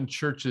these 7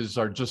 churches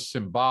are just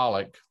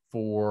symbolic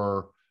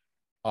for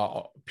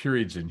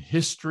periods in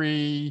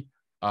history.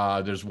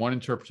 There's one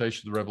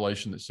interpretation of the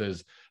Revelation that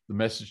says the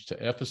message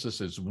to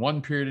Ephesus is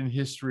one period in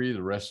history,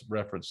 the rest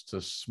reference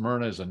to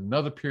Smyrna is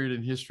another period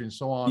in history, and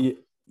so on.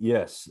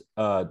 Yes,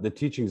 the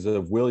teachings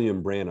of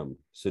William Branham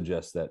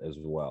suggest that as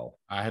well.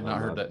 I had not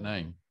heard that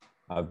name.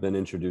 I've been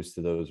introduced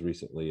to those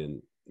recently,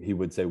 and he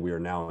would say we are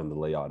now in the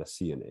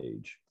Laodicean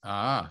age.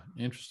 Ah,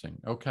 interesting.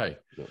 Okay.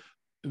 Yeah.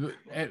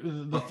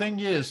 The thing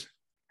is,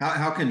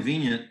 how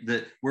convenient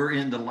that we're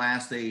in the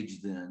last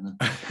age then.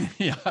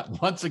 Yeah,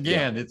 once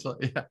again, it's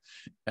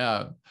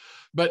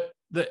but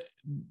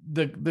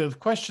the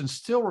question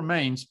still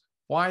remains,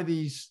 why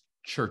these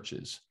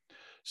churches?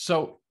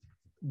 So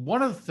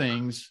one of the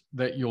things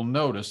that you'll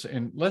notice,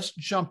 and let's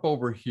jump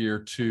over here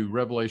to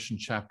Revelation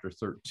chapter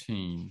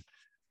 13,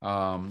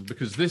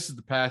 because this is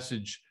the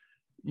passage,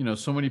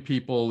 so many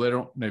people,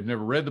 they've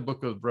never read the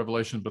book of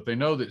Revelation, but they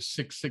know that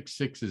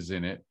 666 is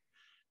in it,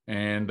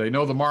 and they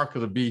know the mark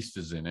of the beast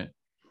is in it.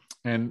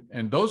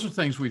 And those are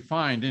things we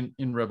find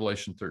in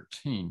Revelation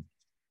 13.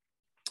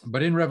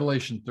 But in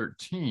Revelation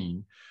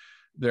 13,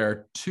 there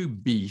are 2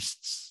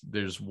 beasts.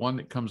 There's one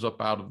that comes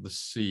up out of the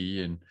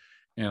sea, and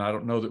I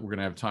don't know that we're going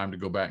to have time to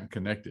go back and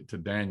connect it to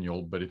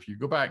Daniel, but if you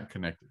go back and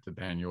connect it to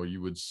Daniel,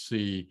 you would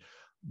see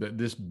that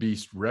this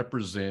beast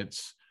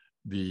represents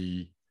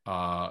the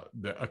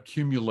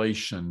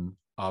accumulation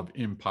of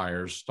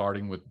empires,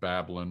 starting with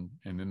Babylon,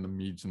 and then the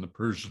Medes and the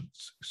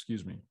Persians,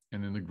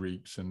 and then the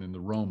Greeks, and then the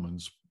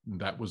Romans.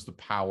 That was the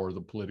power,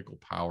 the political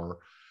power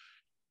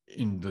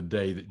in the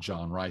day that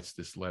John writes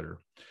this letter.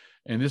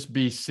 And this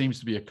beast seems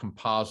to be a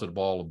composite of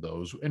all of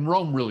those. And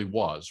Rome really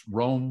was.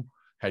 Rome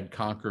had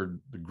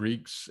conquered the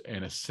Greeks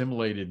and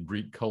assimilated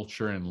Greek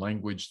culture and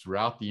language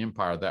throughout the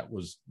empire. That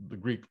was the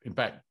Greek. In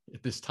fact,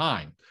 at this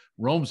time,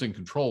 Rome's in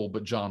control,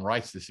 but John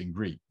writes this in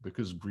Greek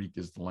because Greek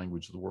is the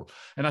language of the world.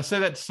 And I say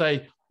that to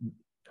say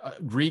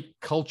Greek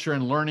culture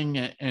and learning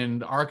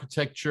and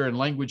architecture and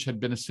language had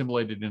been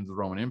assimilated into the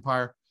Roman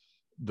Empire.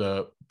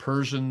 The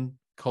Persian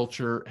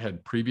culture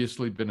had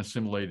previously been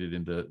assimilated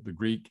into the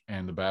Greek,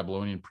 and the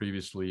Babylonian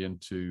previously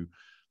into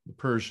the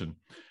Persian.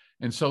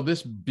 And so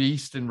this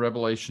beast in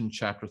Revelation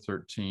chapter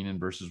 13 and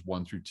verses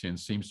 1 through 10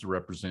 seems to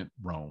represent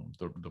Rome,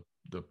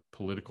 the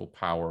political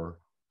power,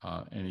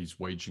 and he's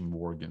waging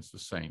war against the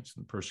saints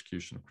and the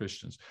persecution of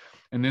Christians.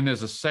 And then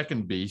there's a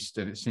second beast,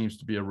 and it seems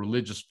to be a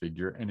religious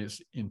figure, and it's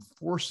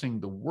enforcing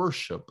the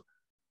worship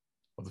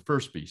of the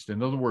first beast.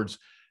 In other words,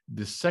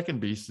 the second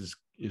beast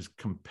is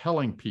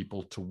compelling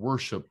people to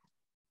worship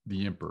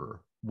the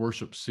emperor,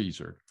 worship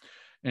Caesar.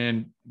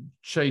 And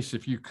Chase,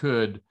 if you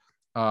could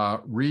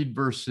read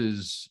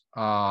verses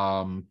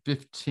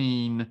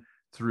 15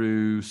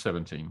 through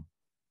 17.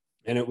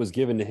 And it was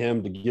given to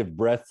him to give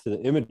breath to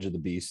the image of the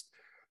beast,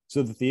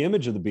 so that the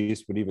image of the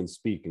beast would even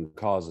speak and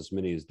cause as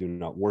many as do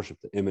not worship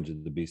the image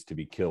of the beast to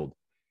be killed.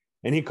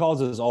 And he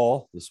causes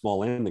all, the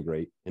small and the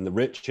great, and the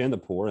rich and the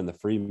poor, and the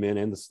free men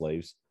and the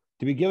slaves,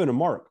 to be given a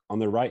mark on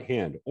their right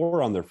hand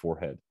or on their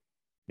forehead.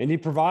 And he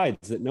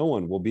provides that no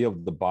one will be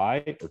able to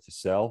buy or to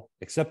sell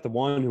except the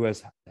one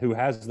who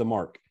has the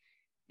mark,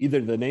 either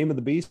the name of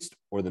the beast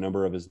or the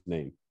number of his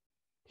name.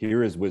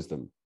 Here is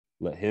wisdom.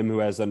 Let him who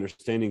has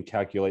understanding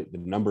calculate the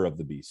number of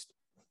the beast.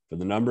 For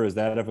the number is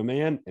that of a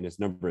man, and his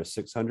number is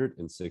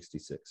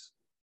 666.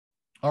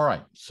 All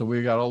right. So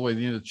we got all the way to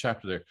the end of the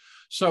chapter there.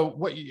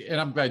 So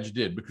and I'm glad you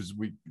did, because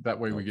that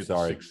way we get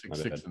the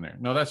 666 in there.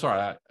 No, that's all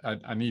right.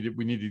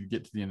 We needed to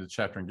get to the end of the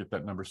chapter and get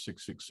that number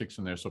 666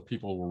 in there, so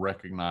people will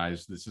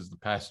recognize this is the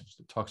passage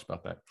that talks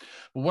about that.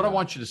 But what I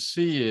want you to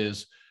see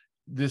is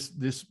this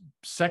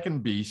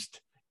second beast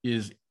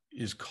is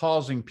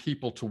causing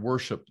people to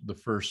worship the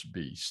first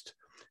beast.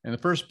 And the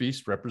first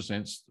beast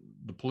represents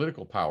the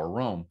political power,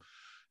 Rome.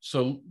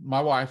 So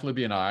my wife,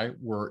 Libby, and I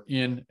were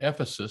in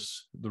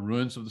Ephesus, the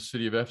ruins of the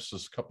city of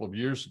Ephesus, a couple of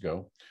years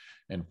ago.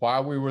 And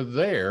while we were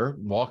there,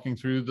 walking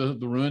through the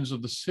ruins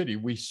of the city,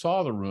 we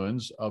saw the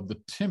ruins of the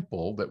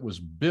temple that was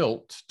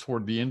built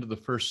toward the end of the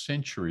first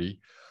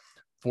century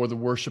for the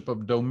worship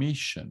of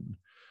Domitian.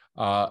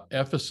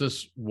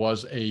 Ephesus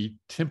was a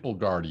temple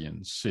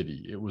guardian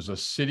city. It was a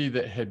city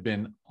that had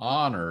been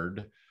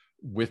honored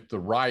with the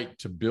right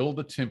to build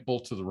a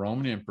temple to the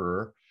Roman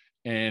emperor.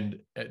 And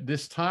at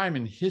this time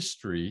in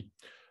history,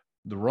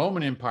 the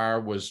Roman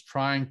Empire was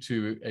trying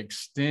to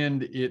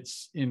extend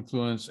its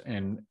influence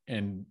and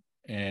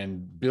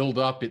build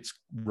up its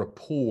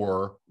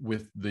rapport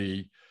with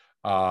the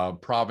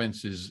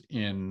provinces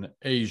in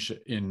Asia,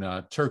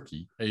 in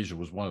Turkey. Asia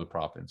was one of the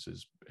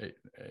provinces,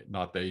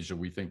 not the Asia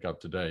we think of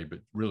today, but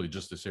really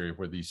just this area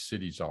where these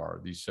cities are,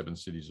 these 7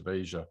 cities of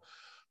Asia.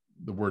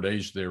 The word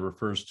Asia there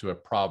refers to a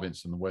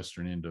province in the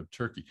western end of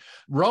Turkey.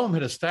 Rome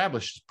had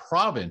established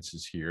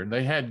provinces here, and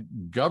they had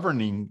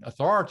governing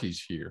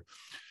authorities here,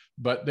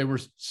 but they were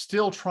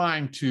still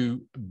trying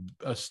to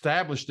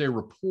establish their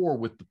rapport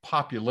with the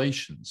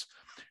populations.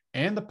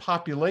 And the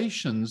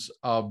populations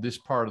of this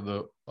part of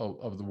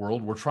the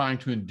world were trying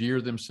to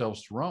endear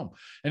themselves to Rome.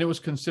 And it was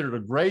considered a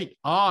great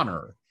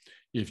honor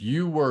if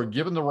you were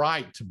given the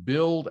right to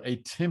build a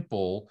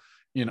temple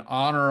in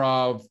honor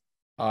of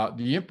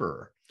the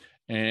emperor.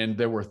 And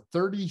there were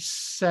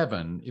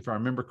 37, if I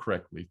remember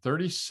correctly,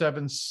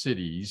 37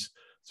 cities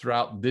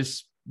throughout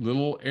this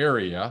little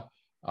area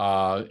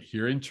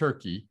here in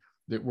Turkey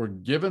that were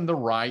given the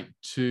right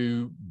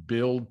to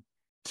build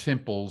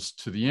temples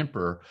to the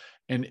emperor.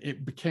 And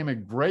it became a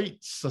great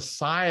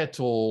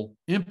societal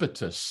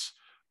impetus.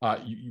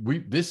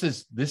 This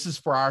is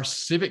for our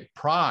civic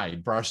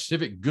pride, for our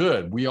civic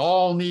good. We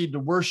all need to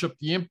worship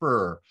the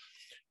emperor.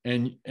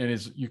 And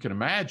as you can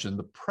imagine,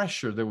 the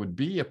pressure there would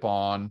be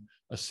upon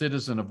a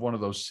citizen of one of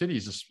those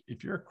cities,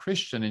 if you're a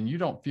Christian and you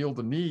don't feel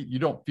the need, you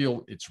don't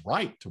feel it's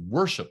right to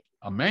worship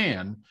a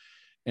man,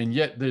 and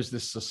yet there's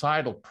this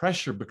societal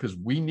pressure because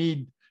we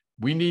need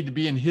to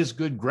be in his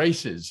good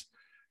graces.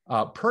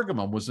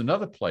 Pergamum was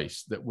another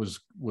place that was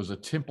a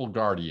temple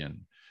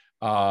guardian.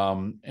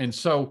 And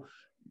so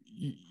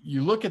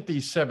you look at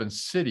these 7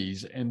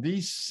 cities, and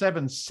these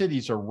 7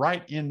 cities are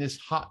right in this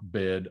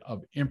hotbed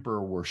of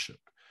emperor worship.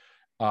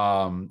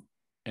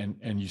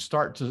 And you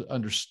start to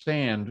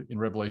understand in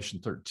Revelation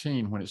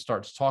 13, when it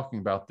starts talking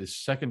about this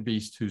second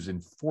beast who's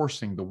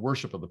enforcing the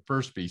worship of the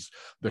first beast,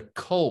 the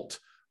cult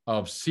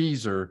of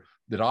Caesar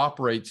that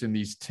operates in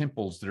these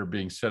temples that are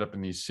being set up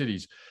in these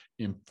cities,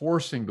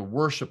 enforcing the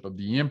worship of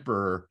the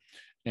emperor.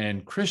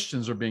 And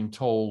Christians are being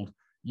told,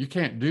 you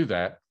can't do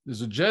that.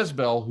 There's a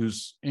Jezebel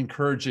who's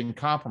encouraging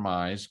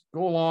compromise,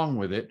 go along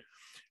with it.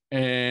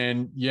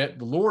 And yet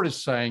the Lord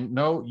is saying,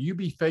 no, you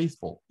be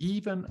faithful,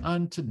 even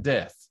unto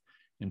death.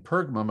 In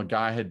Pergamum, a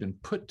guy had been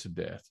put to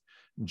death.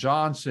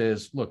 John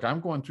says, look, I'm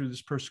going through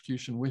this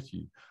persecution with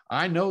you.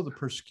 I know the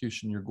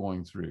persecution you're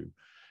going through.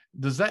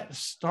 Does that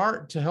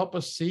start to help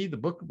us see the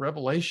book of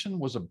Revelation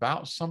was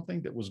about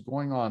something that was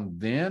going on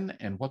then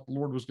and what the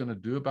Lord was going to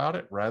do about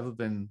it, rather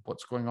than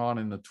what's going on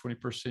in the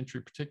 21st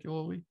century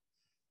particularly?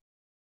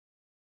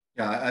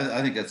 Yeah,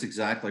 I think that's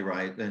exactly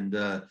right. And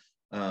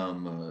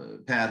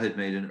Pat had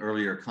made an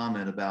earlier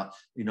comment about,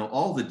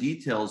 all the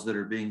details that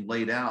are being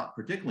laid out,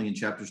 particularly in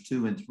chapters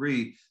 2 and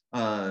 3,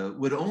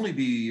 would only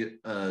be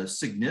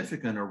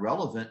significant or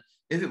relevant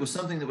if it was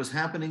something that was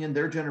happening in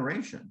their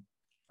generation.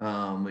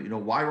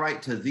 Why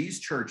write to these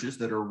churches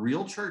that are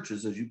real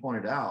churches, as you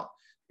pointed out,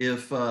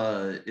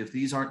 if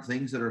these aren't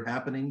things that are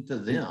happening to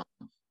them?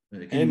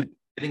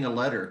 Getting a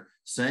letter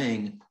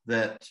saying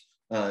that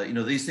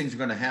these things are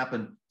going to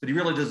happen, but he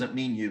really doesn't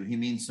mean you. He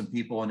means some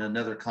people in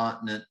another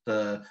continent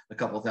a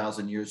couple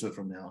thousand years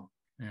from now.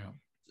 Yeah.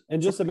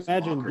 And just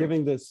imagine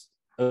giving this.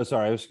 I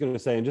was going to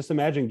say, and just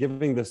imagine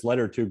giving this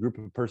letter to a group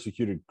of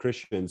persecuted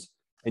Christians,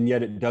 and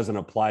yet it doesn't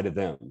apply to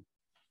them.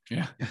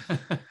 Yeah.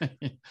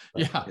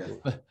 Yeah.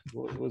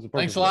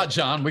 Thanks a lot,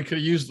 John. We could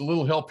have used a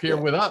little help here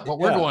with what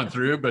we're going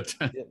through, but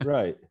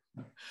right.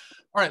 All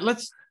right,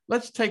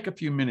 let's take a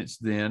few minutes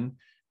then,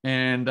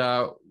 and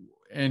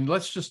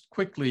let's just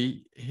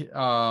quickly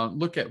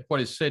look at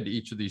what is said to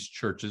each of these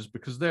churches,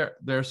 because there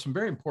are some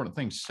very important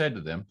things said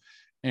to them.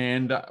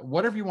 And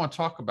whatever you want to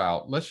talk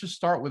about, let's just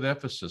start with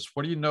Ephesus.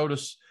 What do you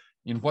notice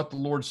in what the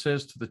Lord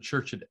says to the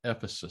church at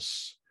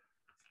Ephesus?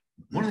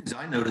 One of the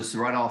things I noticed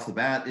right off the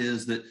bat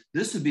is that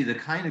this would be the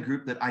kind of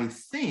group that I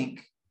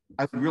think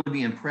I would really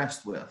be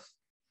impressed with.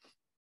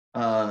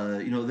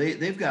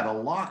 They've got a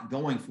lot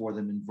going for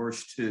them in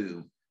verse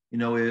 2.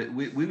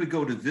 We would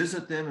go to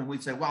visit them and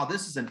we'd say, wow,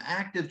 this is an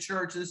active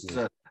church. This is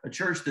a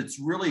church that's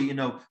really,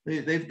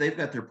 they've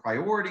got their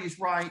priorities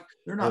right.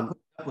 They're not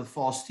putting up with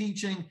false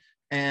teaching.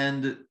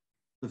 And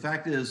the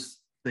fact is,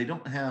 they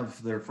don't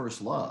have their first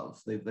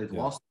love. They've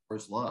lost their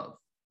first love.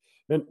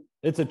 And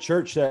it's a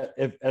church that,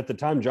 if at the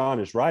time John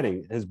is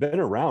writing, has been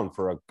around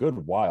for a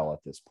good while at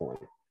this point.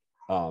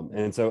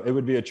 And so it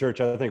would be a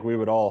church I think we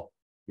would all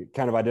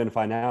kind of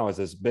identify now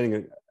as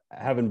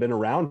having been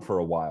around for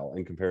a while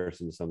in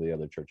comparison to some of the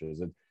other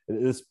churches. And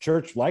this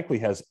church likely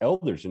has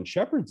elders and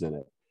shepherds in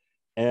it.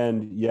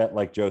 And yet,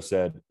 like Joe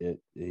said,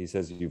 he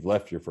says, you've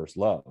left your first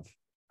love.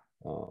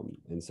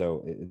 And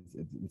so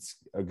it's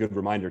a good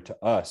reminder to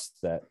us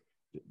that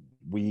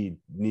we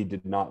need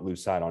to not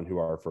lose sight on who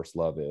our first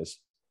love is.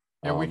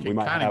 Yeah, we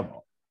might have.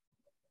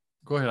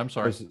 Go ahead. I'm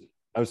sorry.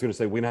 I was going to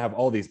say, we have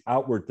all these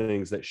outward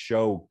things that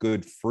show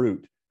good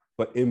fruit,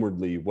 but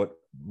inwardly,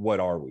 what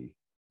are we?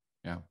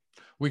 Yeah,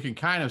 we can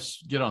kind of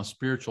get on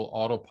spiritual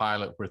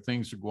autopilot where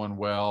things are going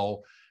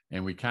well,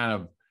 and we kind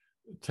of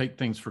take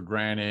things for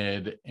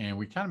granted, and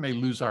we kind of may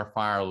lose our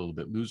fire a little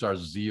bit, lose our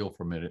zeal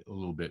from it a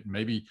little bit.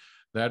 Maybe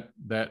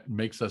that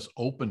makes us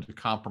open to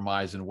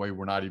compromise in a way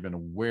we're not even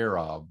aware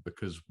of,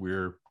 because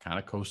we're kind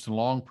of coasting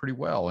along pretty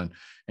well.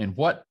 And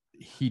what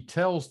he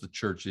tells the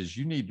church is,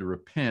 you need to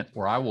repent,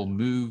 or I will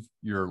move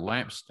your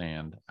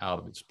lampstand out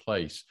of its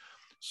place.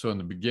 So in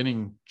the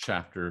beginning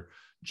chapter,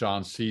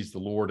 John sees the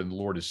Lord, and the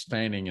Lord is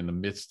standing in the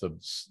midst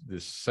of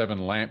this 7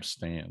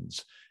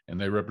 lampstands, and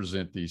they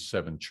represent these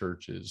 7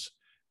 churches.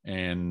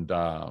 And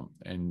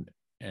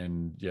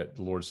yet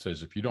the Lord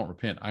says, if you don't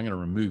repent, I'm going to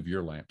remove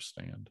your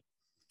lampstand.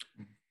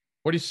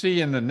 What do you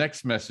see in the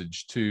next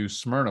message to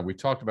Smyrna? We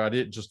talked about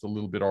it just a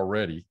little bit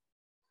already.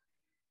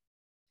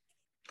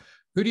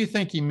 Who do you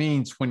think he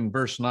means when in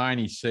verse 9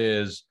 he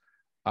says,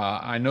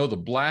 I know the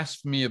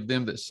blasphemy of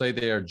them that say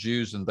they are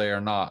Jews and they are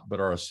not, but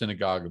are a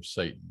synagogue of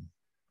Satan?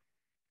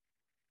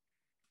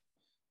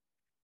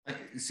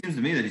 It seems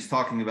to me that he's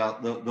talking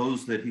about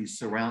those that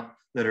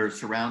that are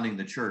surrounding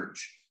the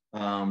church.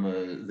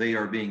 They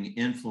are being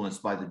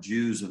influenced by the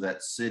Jews of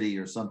that city,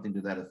 or something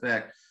to that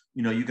effect.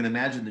 You know, you can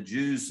imagine the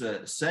Jews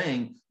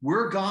saying,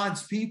 "We're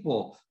God's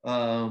people.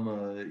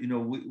 You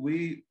know,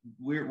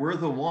 we're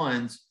the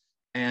ones."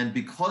 And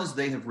because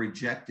they have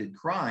rejected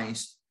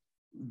Christ,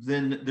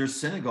 then their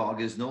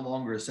synagogue is no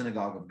longer a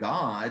synagogue of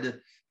God;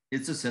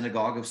 it's a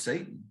synagogue of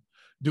Satan.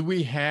 Do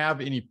we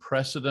have any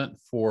precedent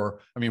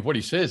for, I mean, what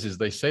he says is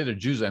they say they're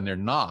Jews and they're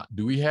not.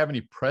 Do we have any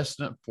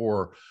precedent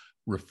for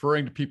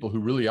referring to people who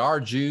really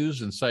are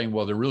Jews and saying,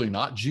 well, they're really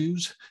not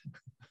Jews?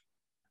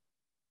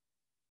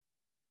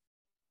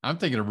 I'm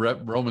thinking of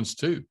Romans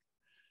 2.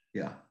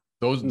 Yeah.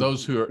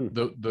 Those who are,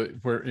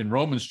 where in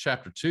Romans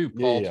chapter 2,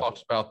 Paul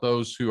talks about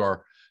those who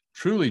are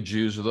truly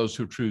Jews, or those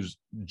who are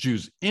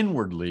Jews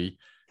inwardly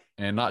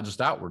and not just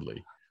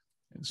outwardly.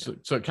 And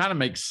so it kind of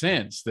makes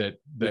sense that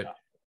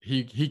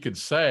he could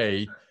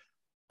say,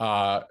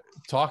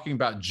 talking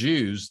about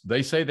Jews,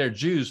 they say they're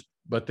Jews,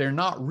 but they're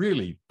not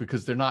really,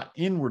 because they're not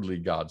inwardly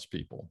God's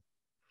people.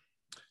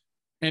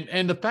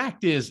 And the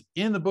fact is,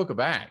 in the book of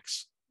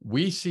Acts,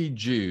 we see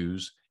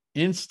Jews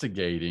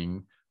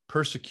instigating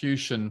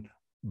persecution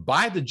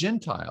by the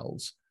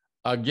Gentiles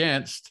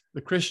against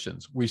the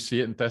Christians. We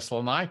see it in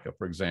Thessalonica,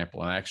 for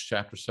example, in Acts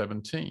chapter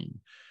 17.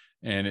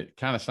 And it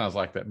kind of sounds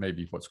like that may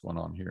be what's going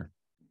on here.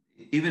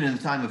 Even in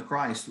the time of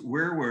Christ,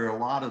 where were a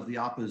lot of the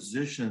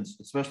oppositions,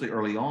 especially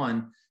early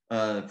on,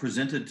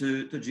 presented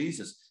to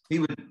Jesus? He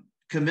would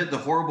commit the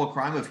horrible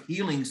crime of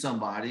healing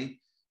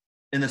somebody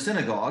in the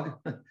synagogue,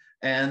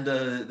 and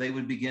they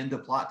would begin to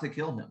plot to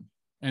kill him.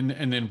 And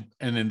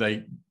then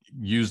they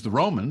used the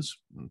Romans,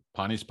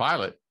 Pontius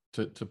Pilate,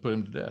 to put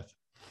him to death.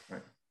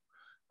 Right.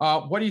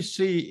 What do you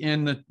see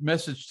in the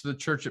message to the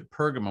church at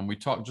Pergamum? We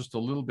talked just a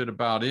little bit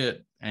about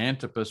it.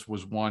 Antipas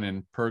was one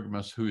in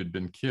Pergamus who had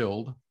been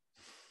killed.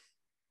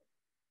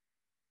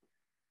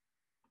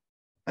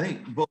 I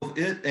think both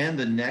it and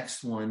the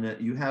next one,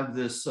 you have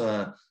this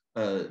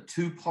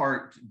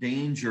two-part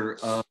danger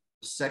of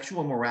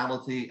sexual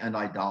morality and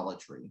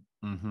idolatry.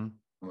 Mm-hmm.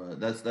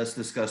 That's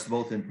discussed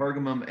both in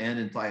Pergamum and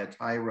in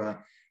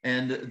Thyatira,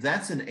 and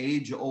that's an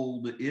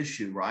age-old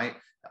issue, right?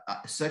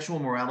 Sexual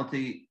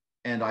morality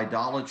and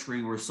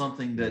idolatry were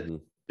something that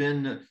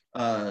been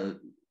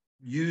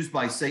used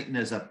by Satan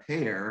as a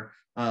pair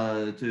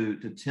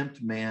to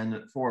tempt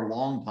man for a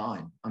long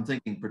time. I'm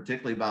thinking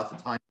particularly about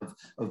the time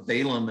of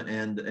Balaam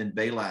and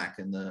Balak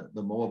and the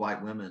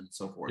Moabite women and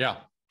so forth.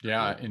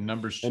 Yeah, in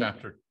Numbers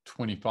chapter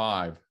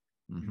 25.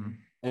 Mm-hmm.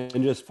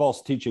 And just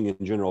false teaching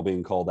in general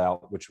being called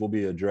out, which will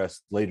be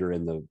addressed later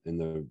in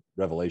the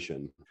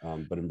Revelation.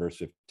 But in verse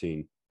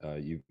 15,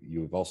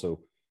 you've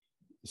also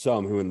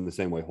some who in the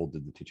same way hold to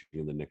the teaching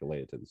of the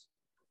Nicolaitans.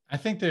 I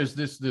think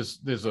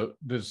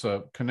there's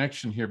a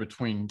connection here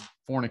between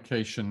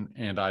fornication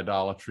and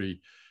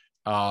idolatry.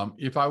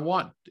 If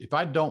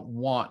I don't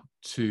want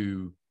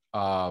to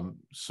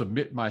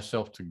submit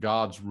myself to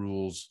God's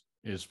rules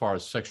as far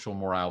as sexual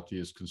morality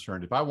is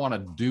concerned, if I want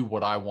to do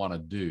what I want to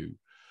do,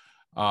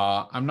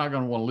 I'm not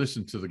going to want to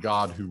listen to the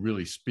God who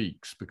really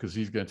speaks, because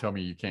he's going to tell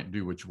me you can't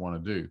do what you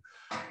want to do.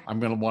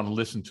 I'm going to want to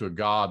listen to a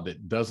God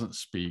that doesn't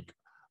speak,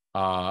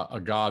 a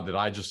God that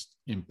I just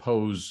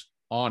impose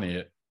on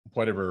it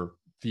whatever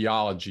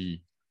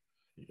theology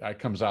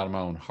comes out of my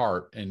own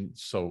heart, and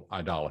so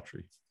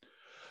idolatry.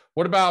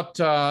 What about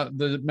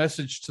the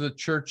message to the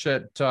church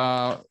at,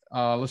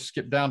 let's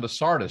skip down to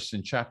Sardis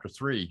in chapter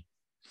 3.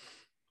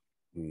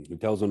 He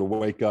tells them to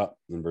wake up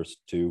in verse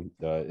 2.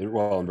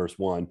 In verse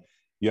 1,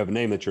 you have a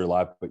name that you're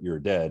alive, but you're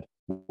dead.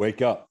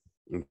 Wake up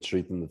and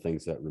strengthen the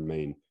things that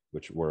remain,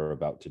 which were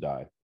about to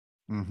die.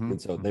 Mm-hmm.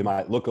 And so they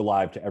might look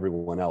alive to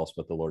everyone else,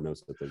 but the Lord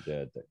knows that they're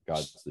dead, that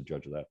God's the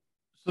judge of that.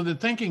 So the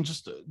thinking,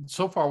 just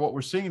so far, what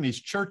we're seeing in these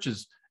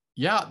churches,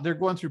 yeah, they're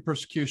going through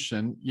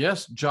persecution.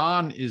 Yes,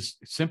 John is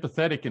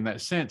sympathetic in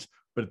that sense,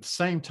 but at the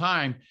same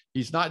time,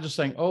 he's not just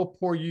saying, oh,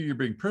 poor you, you're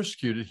being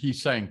persecuted.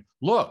 He's saying,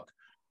 look,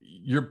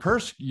 you're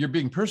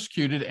being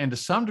persecuted, and to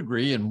some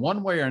degree, in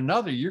one way or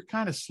another, you're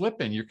kind of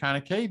slipping, you're kind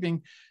of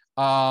caving.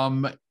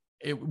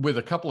 with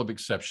a couple of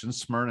exceptions.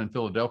 Smyrna and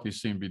Philadelphia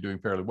seem to be doing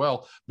fairly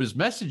well, but his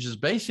message is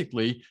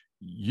basically,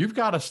 you've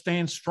got to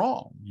stand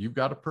strong. You've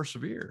got to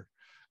persevere.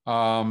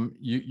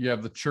 You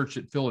have the church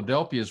at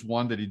Philadelphia is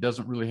one that he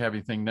doesn't really have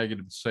anything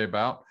negative to say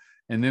about.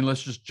 And then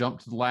let's just jump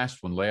to the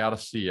last one,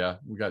 Laodicea.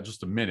 We got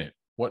just a minute.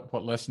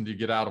 What lesson do you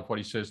get out of what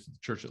he says to the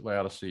church at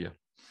Laodicea?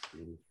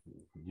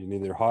 You're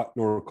neither hot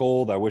nor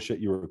cold. I wish that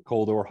you were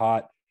cold or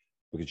hot,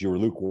 because you were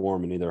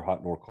lukewarm and neither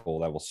hot nor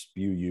cold. I will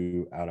spew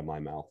you out of my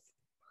mouth.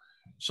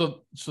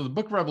 So the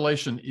book of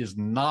Revelation is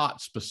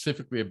not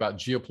specifically about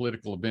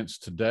geopolitical events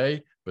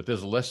today, but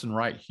there's a lesson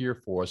right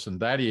here for us. And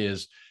that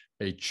is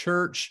a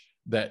church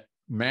that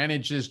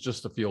manages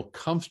just to feel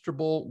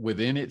comfortable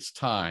within its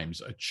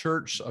times, a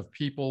church of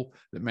people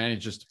that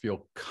manages to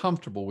feel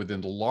comfortable within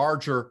the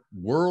larger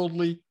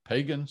worldly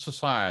pagan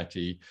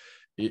society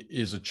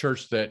is a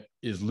church that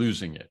is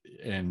losing it.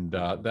 And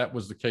that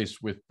was the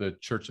case with the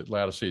church at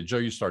Laodicea. Joe,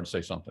 you started to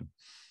say something.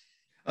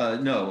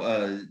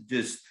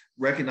 Just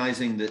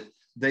recognizing that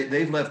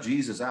they've left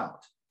Jesus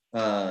out.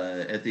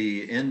 At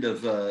the end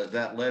of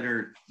that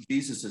letter,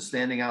 Jesus is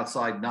standing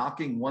outside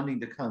knocking, wanting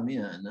to come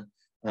in.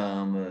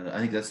 I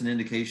think that's an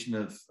indication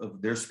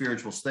of their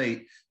spiritual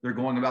state. They're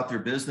going about their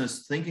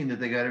business thinking that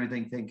they got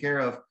everything taken care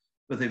of,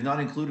 but they've not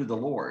included the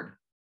Lord.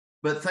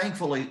 But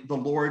thankfully, the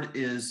Lord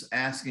is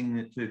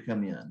asking to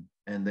come in,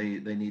 and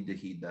they need to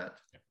heed that.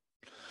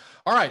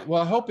 All right.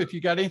 Well, I hope if you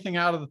got anything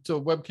out of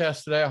the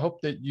webcast today, I hope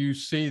that you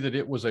see that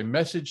it was a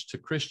message to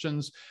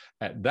Christians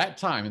at that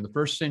time in the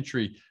first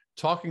century,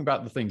 talking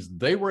about the things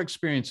they were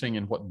experiencing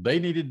and what they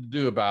needed to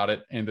do about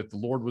it, and that the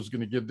Lord was going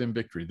to give them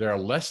victory. There are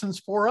lessons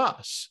for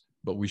us,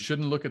 but we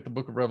shouldn't look at the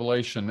book of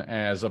Revelation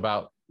as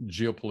about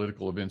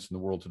geopolitical events in the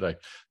world today.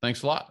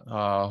 Thanks a lot.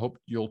 Hope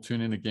you'll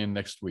tune in again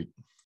next week.